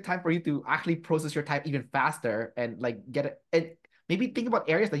that's a good time for you to actually process your type even faster and like get it and maybe think about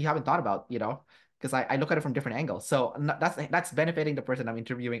areas that you haven't thought about, because I look at it from different angles. So that's benefiting the person I'm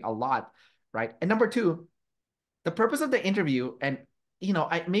interviewing a lot, right? And number two, the purpose of the interview, and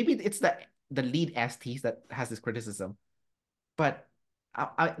I maybe it's the lead STs that has this criticism, but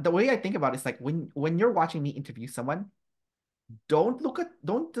the way I think about it is like when you're watching me interview someone, don't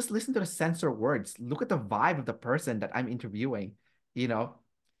just listen to the censor words. Look at the vibe of the person that I'm interviewing. You know,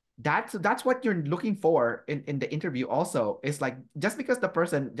 that's what you're looking for in the interview also. Is like just because the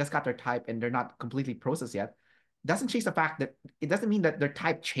person just got their type and they're not completely processed yet, doesn't change the fact that it doesn't mean that their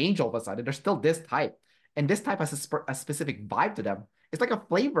type changed all of a sudden. They're still this type, and this type has a specific vibe to them. It's like a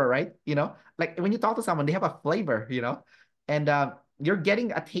flavor, right? Like when you talk to someone, they have a flavor, and you're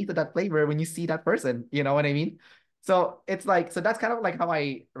getting a taste of that flavor when you see that person. You know what I mean? So it's like, so that's kind of like how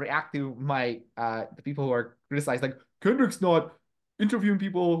I react to my the people who are criticized. Like, Kendrick's not interviewing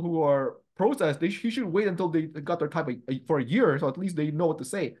people who are processed. He should wait until they got their type for a year, so at least they know what to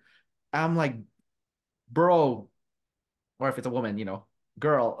say. I'm like, bro, or if it's a woman,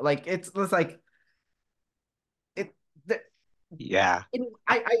 girl, like it's like it. The, Yeah.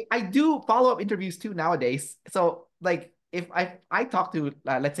 I do follow up interviews too nowadays. So like if I talk to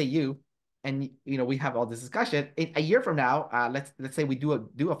let's say you, and we have all this discussion in a year from now, let's say we do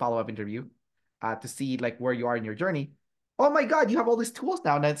a follow up interview, to see like where you are in your journey. Oh my God, you have all these tools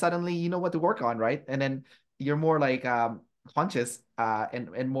now, and then suddenly you know what to work on, right? And then you're more like conscious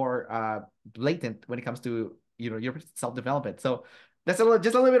and more blatant when it comes to your self development. So that's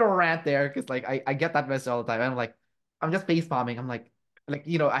just a little bit of a rant there because like I get that message all the time. I'm like, I'm just face bombing. I'm like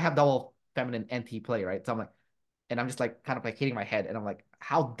I have double feminine NT play, right? So I'm like, and I'm just like kind of like hitting my head, and I'm like,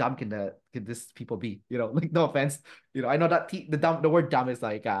 how dumb can this people be? Like no offense, I know that the word dumb is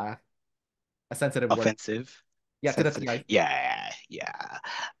like a sensitive word. Offensive. Yeah, to the Sensitive. TI. Yeah, yeah.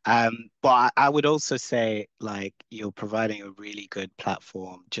 But I would also say like you're providing a really good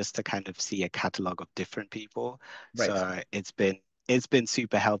platform just to kind of see a catalog of different people. Right. So it's been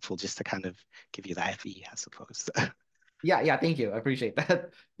super helpful just to kind of give you that FE, I suppose. Yeah, yeah. Thank you. I appreciate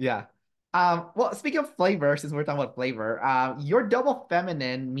that. Yeah. Well, speaking of flavor, since we're talking about flavor, you're double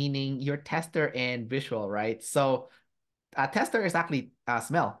feminine, meaning you're tester and visual, right? So, tester is actually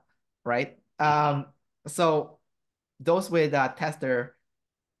smell, right? Mhm. So those with tester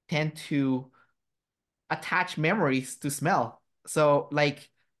tend to attach memories to smell. So like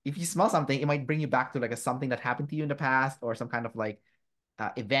if you smell something, it might bring you back to like a something that happened to you in the past or some kind of like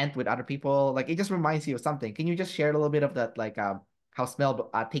event with other people. Like it just reminds you of something. Can you just share a little bit of that, like how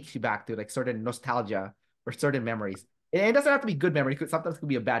smell takes you back to like certain nostalgia or certain memories? It doesn't have to be good memory. Sometimes it could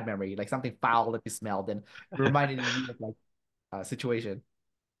be a bad memory, like something foul that you smelled and reminded you of like a situation.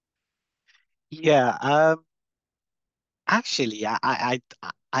 Yeah, actually,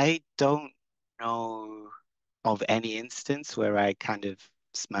 I don't know of any instance where I kind of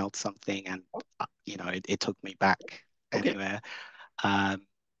smelled something and it took me back Okay, anywhere. Um,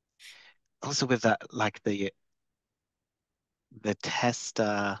 Also with that, like the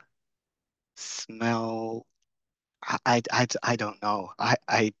tester smell, I don't know.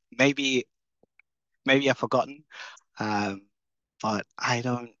 I maybe I've forgotten. Um, but I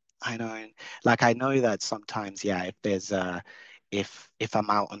don't like I know that sometimes, yeah, if I'm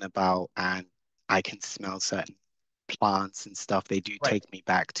out and about and I can smell certain plants and stuff, they do right, take me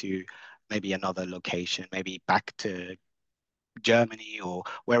back to maybe another location, maybe back to Germany or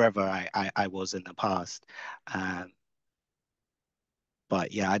wherever I was in the past. Um,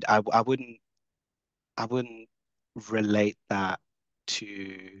 but yeah, I wouldn't relate that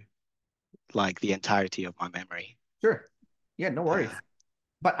to like the entirety of my memory. sure, yeah, no Yeah. worries.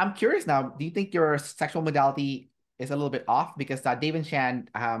 But I'm curious now. Do you think your sexual modality is a little bit off? Because Dave and Shan,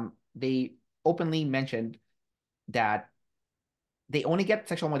 they openly mentioned that they only get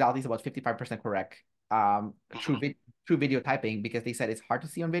sexual modalities about 55% correct, through Mhm, through video typing because they said it's hard to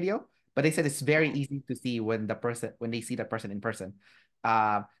see on video, but they said it's very mhm. easy to see when they see that person in person.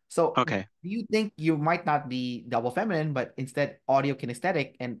 So Okay. do you think you might not be double feminine, but instead audio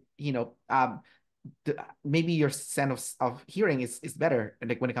kinesthetic, and maybe your sense of hearing is better,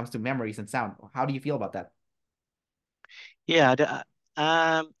 like when it comes to memories and sound? How do you feel about that? Yeah.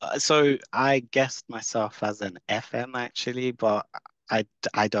 So I guessed myself as an FM actually, but I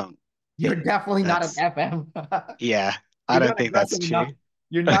don't You're think definitely not an that's, FM. yeah, I You're don't not think that's aggressive enough. true.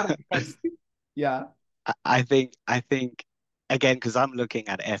 You're not aggressive. Yeah. I think again, because I'm looking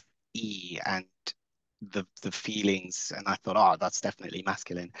at FE and the feelings, and I thought, oh, that's definitely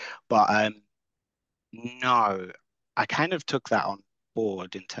masculine. But no, I kind of took that on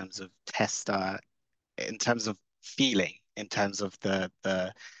board in terms of tester, in terms of feeling, in terms of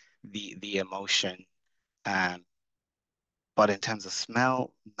the emotion. Um, but in terms of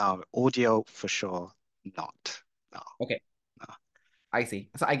smell, no. Audio for sure, not. No, Okay, no. I see.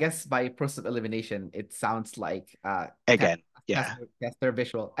 So I guess by process of elimination, it sounds like Again, yeah. tester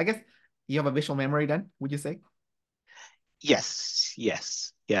visual. I guess you have a visual memory then, would you say? Yes,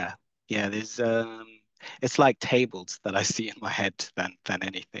 yes, yeah, yeah. It's like tables that I see in my head than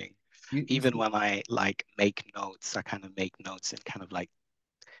anything. You Even see. when I like make notes, I kind of make notes in kind of like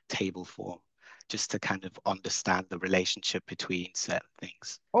table form, just to kind of understand the relationship between certain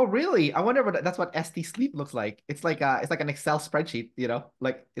things. Oh, really? I wonder what that's what ST sleep looks like. It's like an Excel spreadsheet,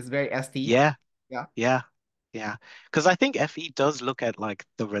 like it's very ST. Yeah, Yeah. yeah, yeah. Because I think FE does look at like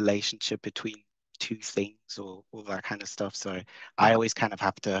the relationship between two things or all that kind of stuff. So I Uh-huh. always kind of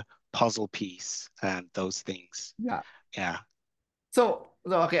have to puzzle piece those things. Yeah. Yeah. So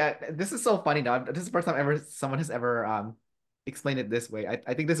okay, this is so funny now. This is the first time ever someone has ever explained it this way.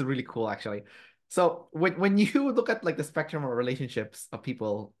 I think this is really cool actually. So when you look at like the spectrum of relationships of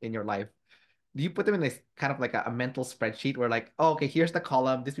people in your life, do you put them in this kind of like a mental spreadsheet where like, oh, okay, here's the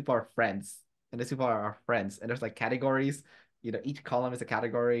column, these people are friends, and these people are our friends, and there's like categories, each column is a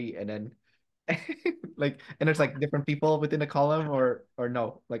category, and then and there's like different people within the column or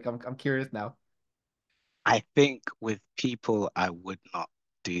no? Like I'm curious now. I think with people, I would not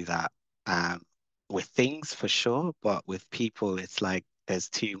do that. Um, with things for sure, but with people, it's like there's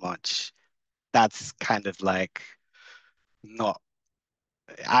too much. That's kind of like not,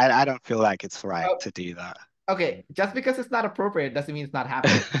 I don't feel like it's right Oh, to do that. okay, just because it's not appropriate doesn't mean it's not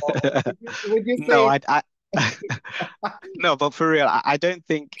happening. So, would you No, say no, but for real, I don't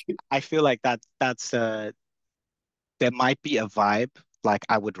think, I feel like there might be a vibe, like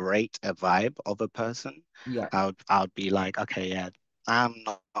I would rate a vibe of a person. yeah. I would be like, okay, yeah, I'm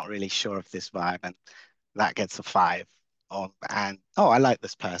not really sure of this vibe, and that gets a five. And oh, I like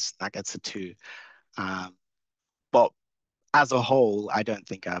this person, that gets a two. Um, but as a whole, I don't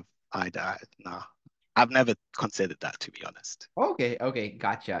think no, I've never considered that, to be honest. Okay, okay,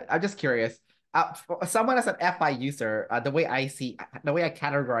 gotcha. I'm just curious. For someone as an FI user, the way I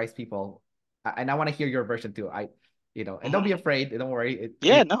categorize people, and I want to hear your version too. And don't be Mhm. afraid. Don't worry.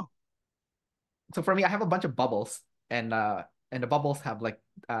 Yeah, no. So for me, I have a bunch of bubbles, and the bubbles have like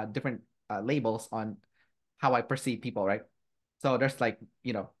different labels on how I perceive people, right? So there's like,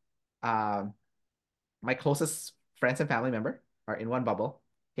 um, my closest friends and family member are in one bubble.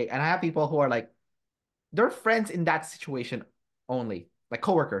 Okay, and I have people who are like they're friends in that situation only, like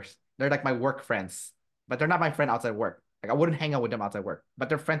coworkers. They're like my work friends, but they're not my friend outside work. Like I wouldn't hang out with them outside work, but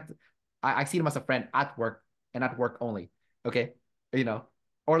they're friends. I see them as a friend at work and at work only. Okay, you know,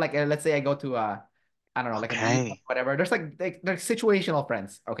 or like let's say I go to I don't know, like a meetup, Okay. whatever. There's like they're situational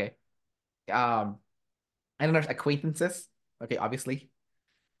friends. Okay, um, and then there's acquaintances. Okay, obviously,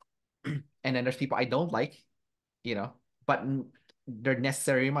 and then there's people I don't like, but they're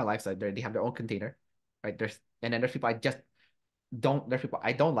necessary in my life, so they have their own container, right? And then there's people I just don't there's people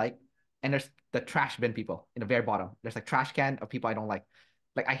I don't like, and there's the trash bin people in the very bottom. There's like trash can of people I don't like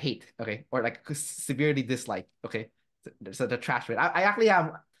I hate, okay, or like severely dislike, okay. So the trash bin. I actually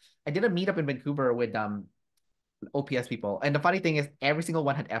I did a meetup in Vancouver with OPS people, and the funny thing is every single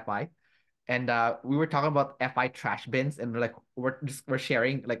one had FI, and we were talking about FI trash bins, and we're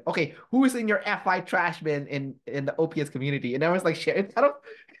sharing like, okay, who is in your FI trash bin in the OPS community, and everyone's like sharing. It's kind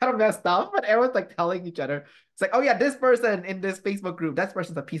of messed up, but everyone's like telling each other. It's like, oh yeah, this person in this Facebook group, that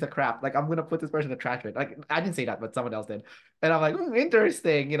person's a piece of crap. Like I'm gonna put this person in the trash bin. Like I didn't say that, but someone else did, and I'm like,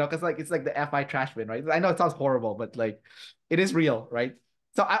 interesting, because like it's like the FI trash bin, right? I know it sounds horrible, but like it is real, right?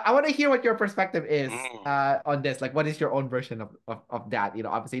 So I want to hear what your perspective is Mm. on this. Like, what is your own version of that?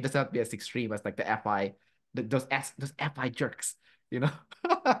 Obviously, it doesn't have to be as extreme as like the FI, those FI jerks. You know.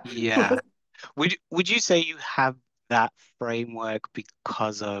 Yeah. Would you say you have that framework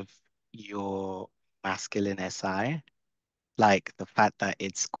because of your masculine SI? Like the fact that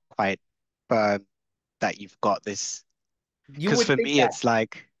it's quite firm, that you've got this, You because would for think me that. it's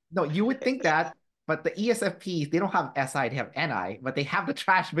like No, you would think that, but the ESFPs they don't have SI, they have NI, but they have the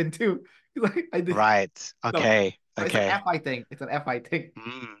trash bin too. Like I did. right, No, okay, so it's an okay. FI thing. It's an FI thing.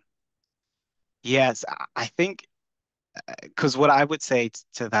 Mm. Yes, I think because what I would say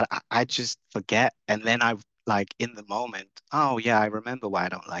to that, I just forget, and then I like in the moment, oh yeah, I remember why I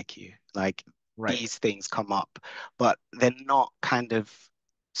don't like you. Like Right. these things come up, but they're not kind of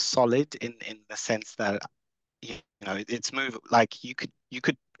solid in the sense that It's move like you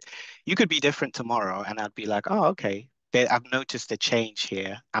could be different tomorrow, and I'd be like, oh, okay. I've noticed a change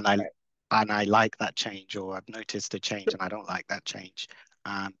here, Right. and I like that change, or I've noticed a change and I don't like that change.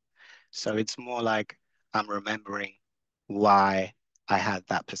 Um, so it's more like I'm remembering why I had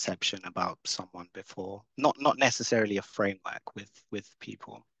that perception about someone before. Not necessarily a framework with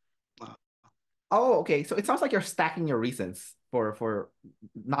people. Uh, Oh, okay. So it sounds like you're stacking your reasons for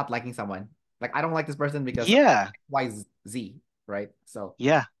not liking someone. Like I don't like this person because yeah, Y Z, right? So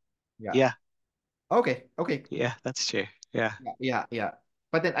yeah, yeah. yeah, Okay. Okay. yeah. That's true. Yeah. Yeah. Yeah. Yeah.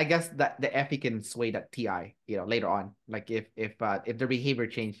 But then I guess that the FE can sway that TI, later on. Like if their behavior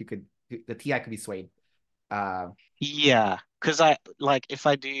changed, the TI could be swayed. Uh, Yeah, because I like if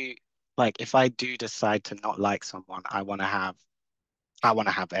I do decide to not like someone, I want to have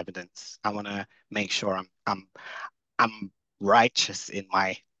evidence. I want to make sure I'm righteous in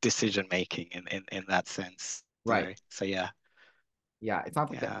my decision making in that sense. right. So yeah, Yeah, it's not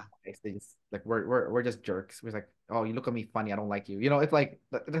like that. yeah. They just like we're just jerks. We're like, oh, you look at me funny. I don't like you. It's like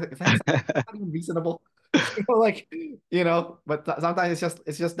it's not even reasonable. Like But sometimes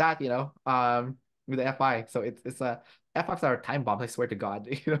it's just that with the FI. So it's FIs are time bombs. I swear to God.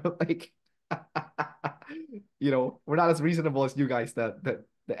 Like we're not as reasonable as you guys. The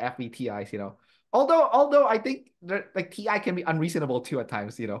FETIs. Although I think like TI can be unreasonable too at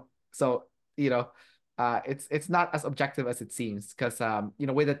times. So you know it's not as objective as it seems because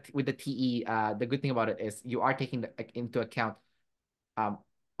with the TE the good thing about it is you are taking into account um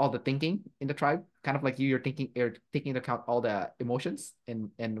all the thinking in the tribe, kind of like you're taking into account all the emotions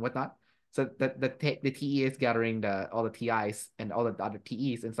and whatnot. So the TE is gathering all the TIs and all the other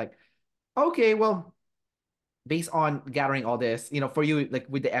TEs, and it's like, okay, well, based on gathering all this, for you, like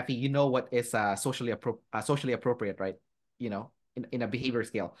with the FE, what is socially appropriate, right? In a behavior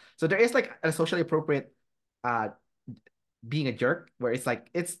scale. So there is like a socially appropriate uh being a jerk, where it's like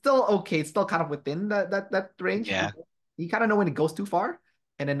it's still okay, it's still kind of within that range. Yeah. You kind of know when it goes too far.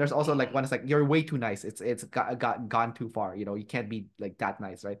 And then there's also like Mhm. one it's like you're way too nice. It's gone too far. You can't be like that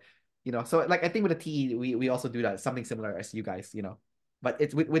nice, right? So like I think with the TE, we also do that, something similar as you guys, but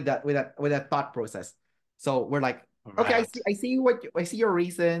it's with that thought process. So we're like, okay, I see Right. I see I see your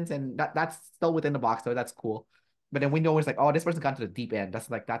reasons, and that's still within the box, so that's cool. But then we know it's like, oh, this person's gone to the deep end. That's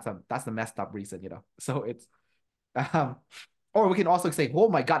the messed up reason. So it's um, or we can also say, "Oh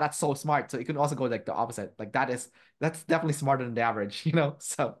my God, that's so smart." So it can also go like the opposite. Like that's definitely smarter than the average.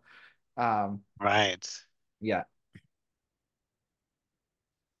 So um, Right. yeah,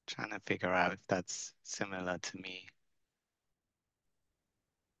 Trying to figure out if that's similar to me.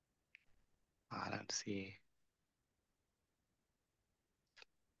 I don't see.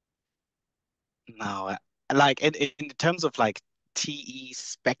 No, like in terms of like TE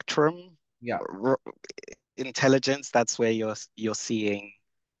spectrum yeah, r intelligence, that's where you're seeing,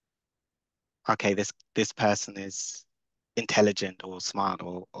 okay, this person is intelligent or smart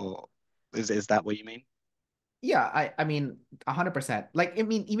or is that what you mean? yeah. I mean, 100%. Like I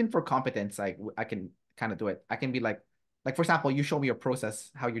mean, even for competence, like I can kind of do it. I can be like for example, you show me your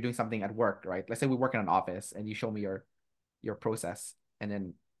process, how you're doing something at work, right? Let's say we work in an office, and you show me your process, and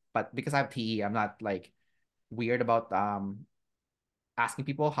then but because I have TE, I'm not like weird about asking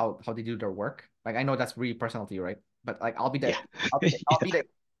people how they do their work. Like I know that's really personal to you, right? But like Yeah. I'll Yeah. be the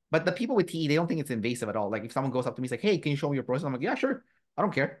but the people with TE, they don't think it's invasive at all. Like if someone goes up to me, it's like, hey, can you show me your process? I'm like, yeah, sure. I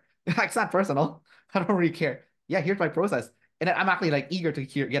don't care. It's not personal. I don't really care. Yeah, here's my process. And then I'm actually like eager to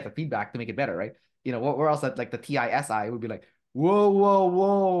get the feedback to make it better, right? Where else at like the TISI would be like, whoa, whoa,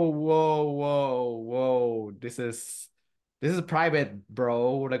 whoa, whoa, whoa, whoa. This is private,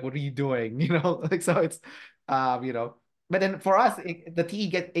 bro. Like, what are you doing? Like so it's you know, but then for us, the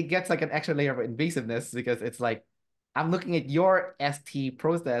TE gets like an extra layer of invasiveness because it's like I'm looking at your ST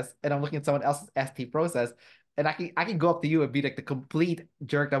process and I'm looking at someone else's ST process, and I can go up to you and be like the complete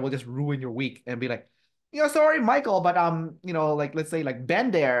jerk that will just ruin your week and be like, sorry, Michael, but like let's say like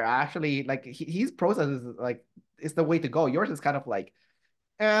Ben there actually like his process is like is the way to go. Yours is kind of like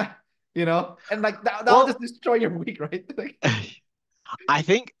eh, and like that'll Well, just destroy your week, right? Like, I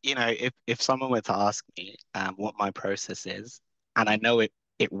think, if someone were to ask me what my process is, and I know it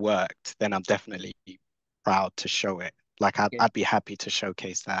worked, then I'm definitely proud to show it. Like okay, I'd be happy to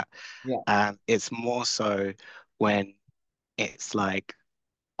showcase that. yeah, It's more so when it's like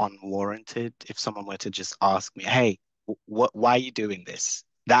unwarranted. If someone were to just ask me, "Hey, why are you doing this?"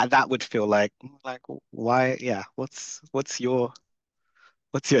 That would feel like why? Yeah, what's your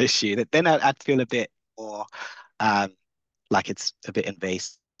issue? Then I'd feel a bit more um like it's a bit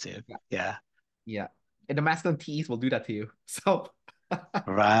invasive. yeah, Yeah. yeah. And the masculine TEs will do that to you. So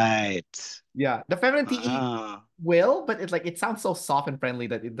Right. yeah, the feminine TE, Ah. will, but it's like it sounds so soft and friendly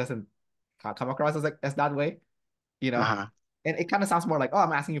that it doesn't come across as like as that way, you know? Uh-huh. And it kind of sounds more like, oh,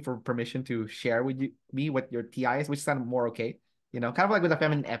 I'm asking you for permission to share with you me what your TI is, which sounds more okay. Kind of like with the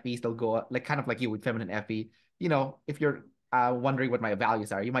feminine FEs, they'll go like kind of like you with feminine FE. If you're wondering what my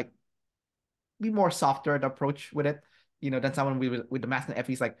values are, you might be more softer at approach with it, than someone with the masculine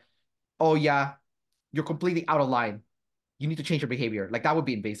FEs like, oh yeah, you're completely out of line. You need to change your behavior. Like that would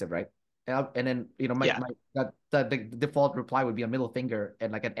be invasive, right? And then Yeah. my that the default reply would be a middle finger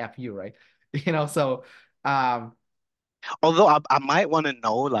and like an FU, right? So um Although I might want to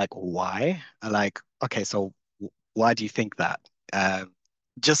know like why. Like, okay, so why do you think that? Um,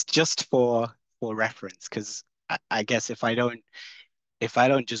 just for reference, because I guess if I don't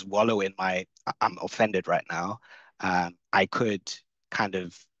just wallow in I'm offended right now, I could kind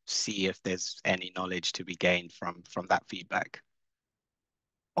of see if there's any knowledge to be gained from that feedback.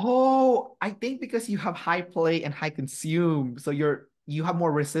 Oh, I think because you have high play and high consume, so you have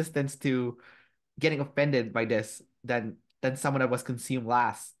more resistance to getting offended by this than someone that was consumed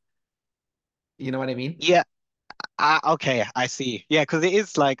last. You know what I mean? Yeah, okay, I see. Yeah, because it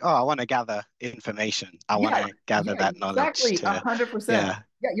is like, oh, I want to gather information. I want Yeah, to gather yeah, that knowledge exactly, a to, hundred percent. yeah,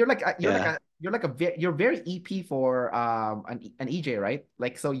 Yeah, yeah, you're very EP for an EJ, right?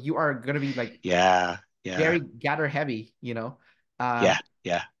 Like, so you are gonna be like yeah, yeah, very gather heavy. yeah, Um,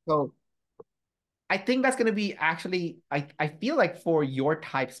 yeah. so I think that's gonna be actually I feel like for your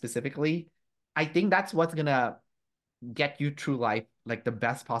type specifically, I think that's what's gonna get you through life like the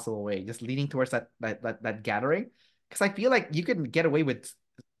best possible way, just leaning towards that gathering. Because I feel like you can get away with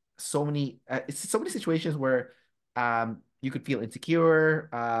so many situations where you could feel insecure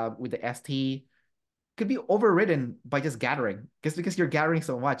with the ST could be overridden by just gathering just because you're gathering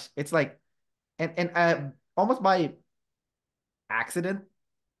so much. It's like and almost by accident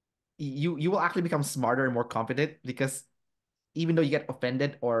you will actually become smarter and more confident because even though you get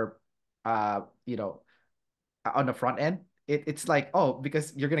offended or you know on the front end, it's like, oh,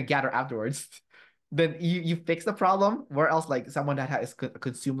 because you're gonna gather afterwards, then you fix the problem. Where else, like someone that has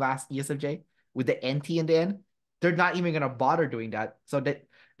consumed last ESFJ with the NT in the end, they're not even gonna bother doing that. So that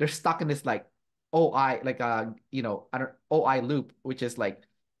they're stuck in this like OI, like I don't OI loop, which is like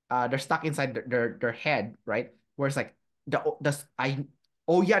they're stuck inside their head, right? Where it's like the I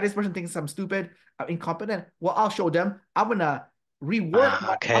oh yeah, this person thinks I'm stupid, I'm incompetent. Well, I'll show them.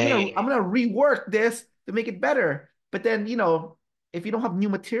 Okay. I'm gonna rework this to make it better. But then, if you don't have new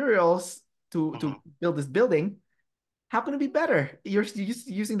materials to Mhm. build this building, how can it be better? You're just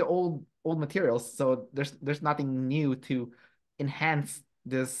using the old materials, so there's nothing new to enhance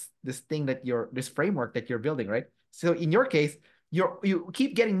this thing this framework that you're building, right? So in your case, you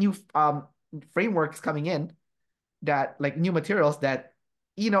keep getting new frameworks coming in that like new materials that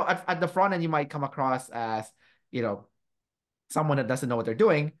at the front end you might come across as you know someone that doesn't know what they're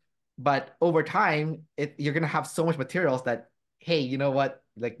doing. But over time, you're gonna have so much materials that, hey, you know what?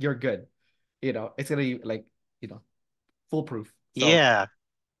 Like you're good. It's gonna be like, you know, foolproof. So Yeah.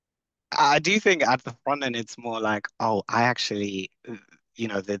 I do think at the front end, it's more like, oh, I actually,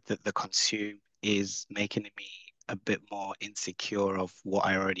 the consume is making me a bit more insecure of what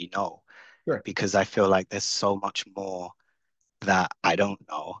I already know sure. because I feel like there's so much more that I don't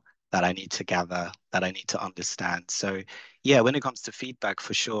know that I need to gather, that I need to understand. So, yeah, when it comes to feedback,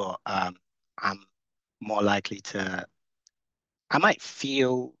 for sure, I'm more likely to, I might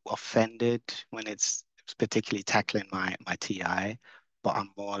feel offended when it's particularly tackling my TI, but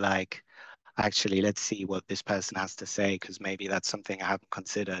I'm more like, actually, let's see what this person has to say, because maybe that's something I haven't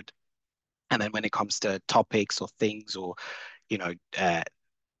considered. And then when it comes to topics or things or, you know, uh,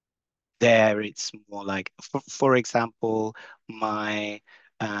 there it's more like, for example, my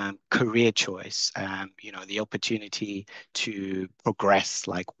career choice, the opportunity to progress,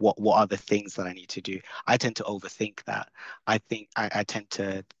 like what are the things that I need to do? I tend to overthink that. I tend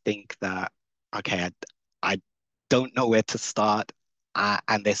to think that, okay, I don't know where to start.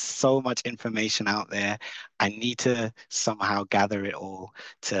 And there's so much information out there. I need to somehow gather it all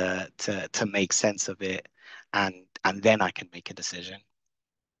to make sense of it, and then I can make a decision.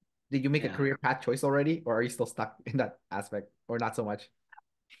 Did you make a Yeah. career path choice already, or are you still stuck in that aspect, or not so much?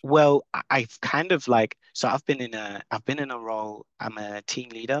 Well, I've kind of like, so I've been in a role. I'm a team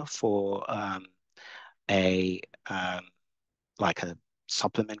leader for a like a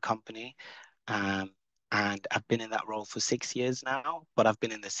supplement company. Um and I've been in that role for 6 years now, but I've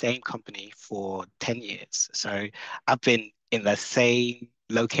been in the same company for 10 years. So I've been in the same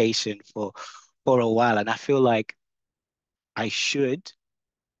location for a while, and I feel like I should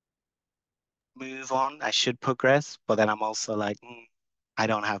move on, I should progress, but then I'm also like, I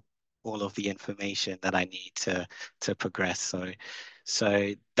don't have all of the information that I need to progress.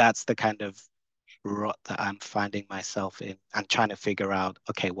 So that's the kind of rut that I'm finding myself in and trying to figure out,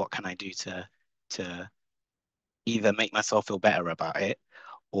 okay, what can I do to either make myself feel better about it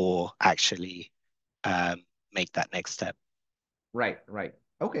or actually make that next step. Right, right.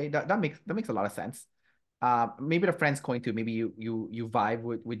 Okay, that makes a lot of sense. Maybe the friends coin too. Maybe you vibe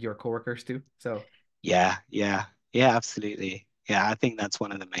with your coworkers too. So Yeah, yeah, yeah, absolutely. Yeah, I think that's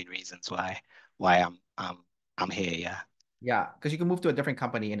one of the main reasons why I'm here. Yeah. yeah, because you can move to a different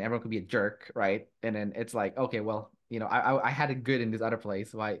company and everyone could be a jerk, right? And then it's like, okay, well, I had it good in this other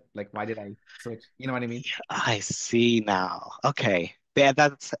place. Why did I switch? You know what I mean? I see now. Okay. Yeah,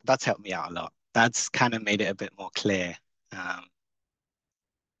 that's helped me out a lot. That's kind of made it a bit more clear. Um,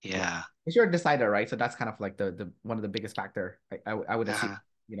 Yeah. yeah. Because you're a decider, right? So that's kind of like the one of the biggest factor. I would assume,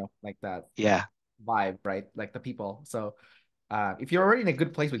 Uh, like that yeah. vibe, right? Like the people. So if you're already in a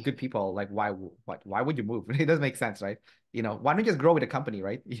good place with good people, like why would you move? It doesn't make sense, right? Why don't you just grow with a company,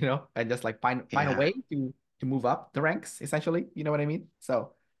 right? And just like find a Yeah. way to move up the ranks, essentially. You know what I mean?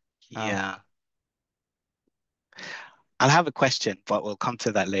 So um Yeah. I'll have a question, but we'll come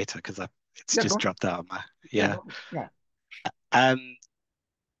to that later because it's yeah, go just ahead. dropped out of my Yeah, yeah. go ahead. Yeah. Um,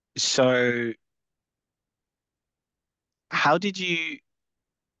 so how did you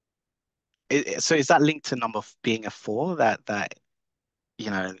so is that linked to being a four that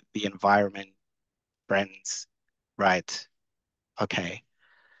the environment, friends, right? Okay.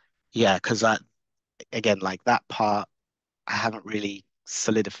 Yeah, because that again, like that part I haven't really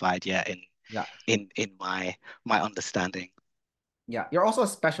solidified yet Yeah. in my understanding. Yeah, you're also a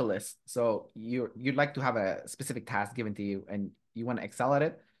specialist, so you'd like to have a specific task given to you, and you want to excel at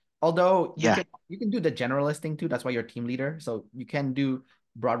it. Although you Yeah, can you can do the generalist thing too. That's why you're a team leader, so you can do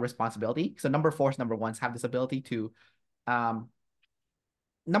broad responsibility. So number fours, number ones have this ability to, um,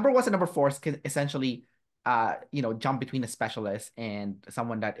 number ones and number fours can essentially, jump between a specialist and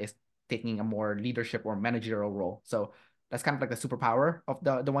someone that is taking a more leadership or managerial role. So that's kind of like the superpower of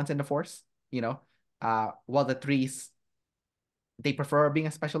the ones and the fours. While the threes they prefer being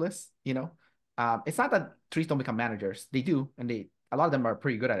a specialist. It's not that trees don't become managers. They do, and a lot of them are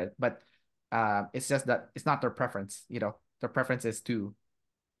pretty good at it. But it's just that it's not their preference. Their preference is to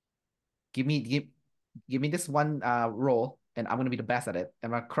give me give give me this one role, and I'm gonna be the best at it.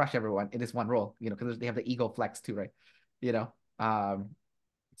 I'm gonna crush everyone in this one role. Because they have the ego flex too, right? You know.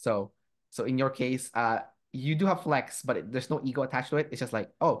 So so in your case, you do have flex, but there's no ego attached to it. It's just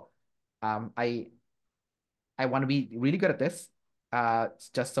like, oh, I want to be really good at this,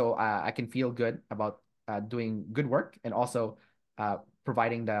 just so I can feel good about doing good work and also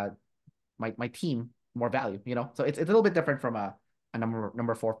providing my team more value. So it's a little bit different from a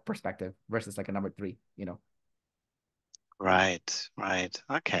number four perspective versus like a number three. right, right.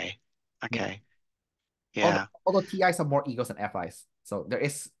 Okay, Yeah. okay. Although Yeah. although TIs have more egos than FIs, so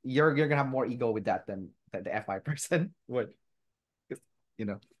you're gonna have more ego with that than the FI person would. 'Cause, You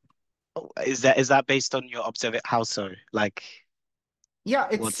know. Oh, is that based on your observation? How so? Like, Yeah,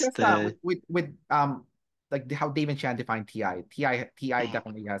 it's what's just the with like how Dave and Chan define TI. TI mm,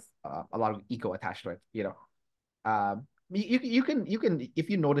 definitely has a lot of ego attached to it. You can if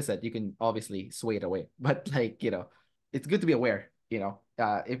you notice it, you can obviously sway it away. But like, it's good to be aware,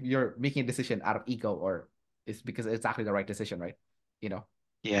 if you're making a decision out of ego or it's because it's actually the right decision, right? You know.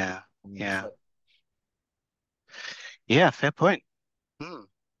 yeah, yeah. So Yeah, fair point. Hmm,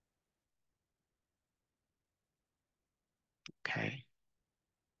 okay.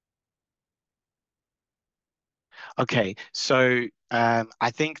 Okay. So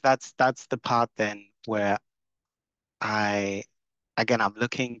I think that's the part then where I again I'm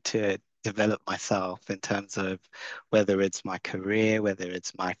looking to develop myself in terms of whether it's my career, whether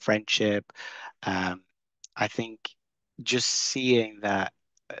it's my friendship. Um, I think just seeing that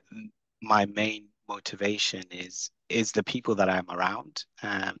my main motivation is the people that I'm around,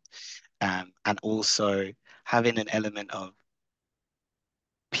 and also having an element of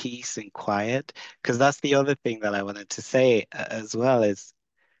peace and quiet. Because that's the other thing that I wanted to say as well is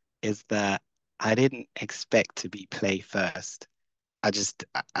that I didn't expect to be play first. I just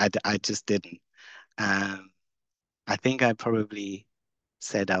didn't. Um, I think I probably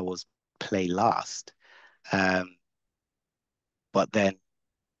said I was play last. Um, but then,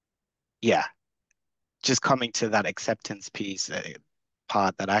 yeah, just coming to that acceptance piece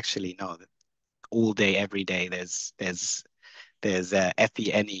part that actually no, that all day, every day, there's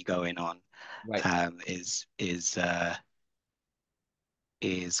FENE going on. right.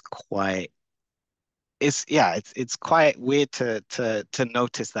 Is quite it's yeah it's quite weird to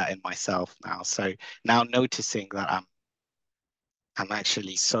notice that in myself now. So now noticing that I'm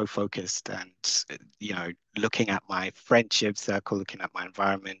actually so focused and, looking at my friendship circle, looking at my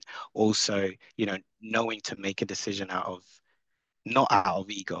environment, also, knowing to make a decision not out of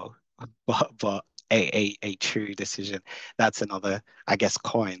ego, but a true decision. That's another, I guess,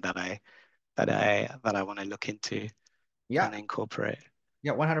 coin that I want to look into Yeah, and incorporate.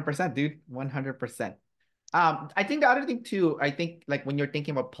 yeah, 100%, dude. 100%. I think the other thing too, I think like when you're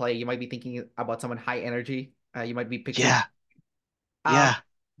thinking about play, you might be thinking about someone high energy. You might be picturing Yeah, um yeah.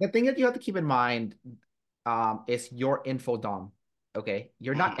 the thing that you have to keep in mind is your info dom. Okay.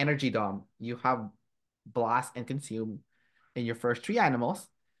 You're not Mhm. energy dom. You have blast and consume in your first three animals.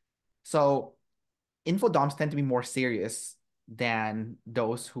 So info doms tend to be more serious than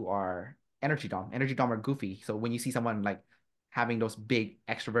those who are energy dom. Energy dom are goofy. So when you see someone like having those big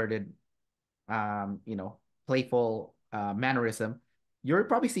extroverted you know, playful mannerism, you're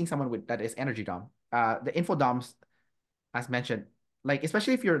probably seeing someone with that is energy dom. The info doms, as mentioned, like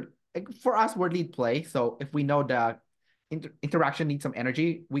especially if you're like, for us, we're lead play. So if we know the interaction needs some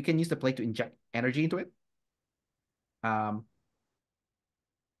energy, we can use the play to inject energy into it. Um,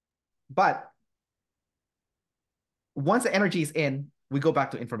 but once the energy is in, we go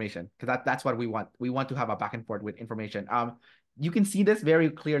back to information because that's what we want. We want to have a back and forth with information. You can see this very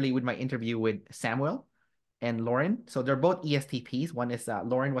clearly with my interview with Samuel and Lauren. So they're both ESTPs. One is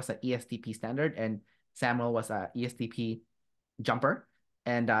Lauren was an ESTP standard, and Samuel was a ESTP jumper.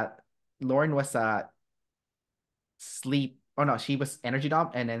 And Lauren was sleep. Oh no, she was energy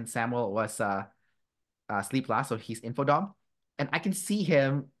dom, and then Samuel was sleep last, so he's info dom. And I can see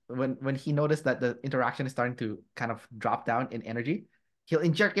him when he noticed that the interaction is starting to kind of drop down in energy. He'll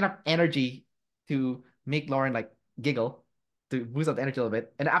inject enough energy to make Lauren like giggle to boost up the energy a little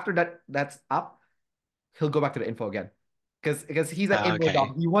bit. And after that's up, he'll go back to the info again. Because he's an info Okay,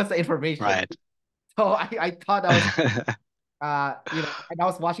 dom. He wants the information. right. So I thought that was and I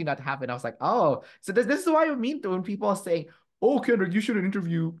was watching that happen. I was like, oh, so this is why I mean to when people are saying, oh, Kendrick, you shouldn't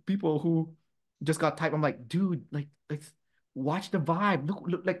interview people who just got typed. I'm like, dude, like watch the vibe.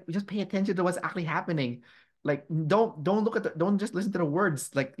 Look, like just pay attention to what's actually happening. Like, don't look at don't just listen to the words.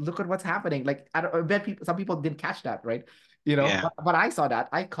 Like, look at what's happening. Like, I bet some people didn't catch that, right? Yeah, But I saw that.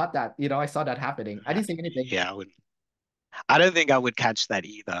 I caught that. I saw that happening. I yeah, didn't say anything. yeah. I don't think I would catch that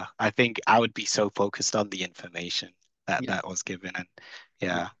either. I think I would be so focused on the information that Yeah, that was given, and yeah,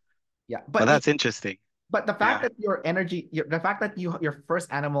 yeah. yeah. But that's interesting. But the fact Yeah. that your energy, the fact that your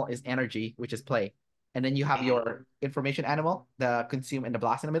first animal is energy, which is play, and then you have Mhm, your information animal, the consume and the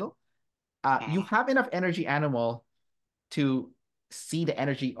blast in the middle, you mhm, have enough energy animal to see the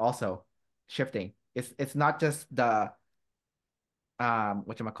energy also shifting. It's not just the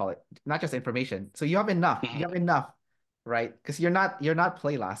what you might call it, not just information. So you mhm. have enough, right? Because you're not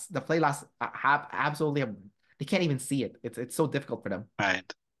play last. The play last have absolutely they can't even see it. It's so difficult for them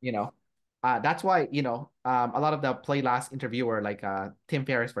Right. you know that's why a lot of the play last interviewer like Tim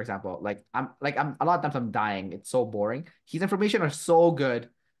Ferriss, for example, I'm a lot of times I'm dying. It's so boring. His information are so good,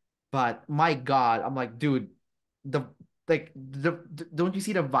 but my God, I'm like, dude, the don't you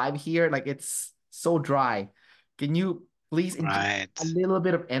see the vibe here? Like it's so dry. Can you please inject a Right. little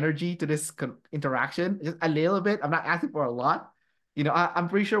bit of energy to this interaction? Just a little bit. I'm not asking for a lot. I'm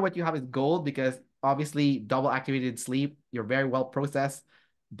pretty sure what you have is gold because obviously double activated sleep, you're very well processed.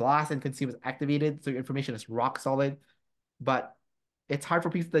 Blast and consume is activated, so your information is rock solid. But it's hard for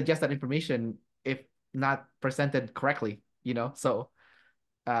people to digest that information if not presented correctly. So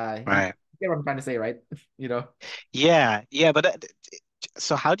you Right. get what I'm trying to say, right? you know, Yeah. Yeah. But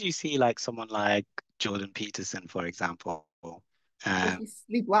so how do you see like someone like Jordan Peterson, for example? well, he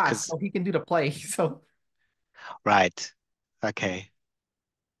sleep last, Because so he can do the play. So right. Okay.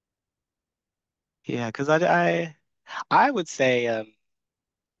 Yeah. Because I would say um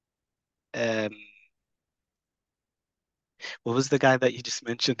what was the guy that you just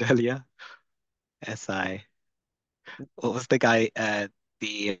mentioned earlier? SI. What was the guy?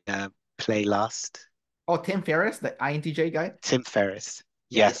 The play last. oh, Tim Ferriss, the INTJ guy. Tim Ferriss.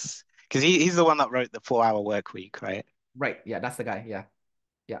 Yeah, yeah, Yes, because he's the one that wrote the 4 Hour Work Week, right? right. Yeah, that's the guy. Yeah,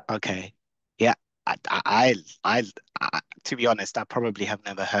 yeah. Okay. Yeah. To be honest, I probably have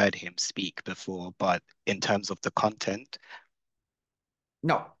never heard him speak before, but in terms of the content,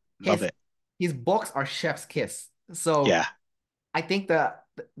 No, love his it. his books are chef's kiss. So Yeah. I think the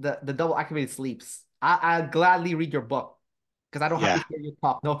double activated sleeps. I gladly read your book because I don't have to Yeah. hear you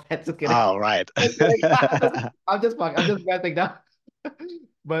talk. No offense, just kidding. Oh, right. Just kidding. I'm just fucking. I'm just messing now.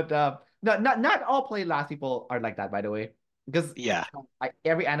 But no, not all play last people are like that, by the way, because Yeah.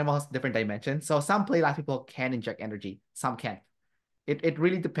 every animal has different dimensions. So some play last people can inject energy, some can't. It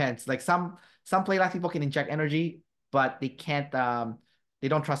really depends. Like some play last people can inject energy. but they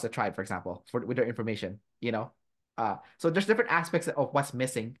don't trust the tribe, for example, for with their information, you know. So there's different aspects of what's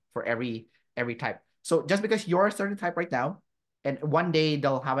missing for every type. So just because you're a certain type right now, and one day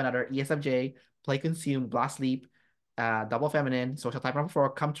they'll have another ESFJ, play consume, blast sleep, double feminine, social type number four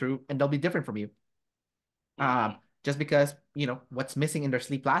come true, and they'll be different from you. Mm, Just because what's missing in their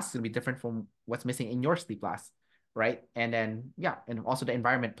sleep blast is gonna be different from what's missing in your sleep blast, right? And then yeah, and also the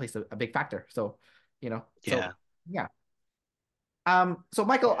environment plays a big factor. So, yeah. yeah. So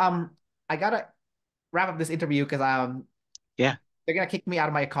Michael, I gotta wrap up this interview because Yeah. they're gonna kick me out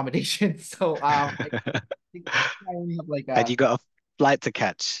of my accommodation. So think I only have like And you got a flight to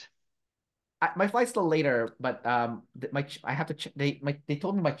catch. my flight's still later, but my I have to they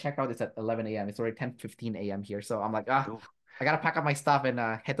told me my checkout is at 11 a.m. It's already 10:15 a.m. here, so I'm like Ooh, I gotta pack up my stuff and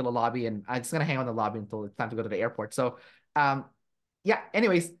head to the lobby, and I'm just gonna hang out in the lobby until it's time to go to the airport. So um yeah.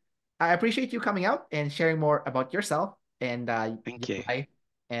 Anyways, I appreciate you coming out and sharing more about yourself and thank your you. life,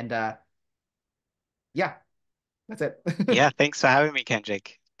 and yeah, that's it. Yeah, thanks for having me,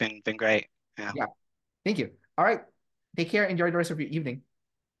 Kendrick. Been great. Yeah. Yeah, thank you. All right, take care. Enjoy the rest of your evening.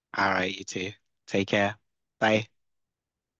 All right, you too. Take care. Bye.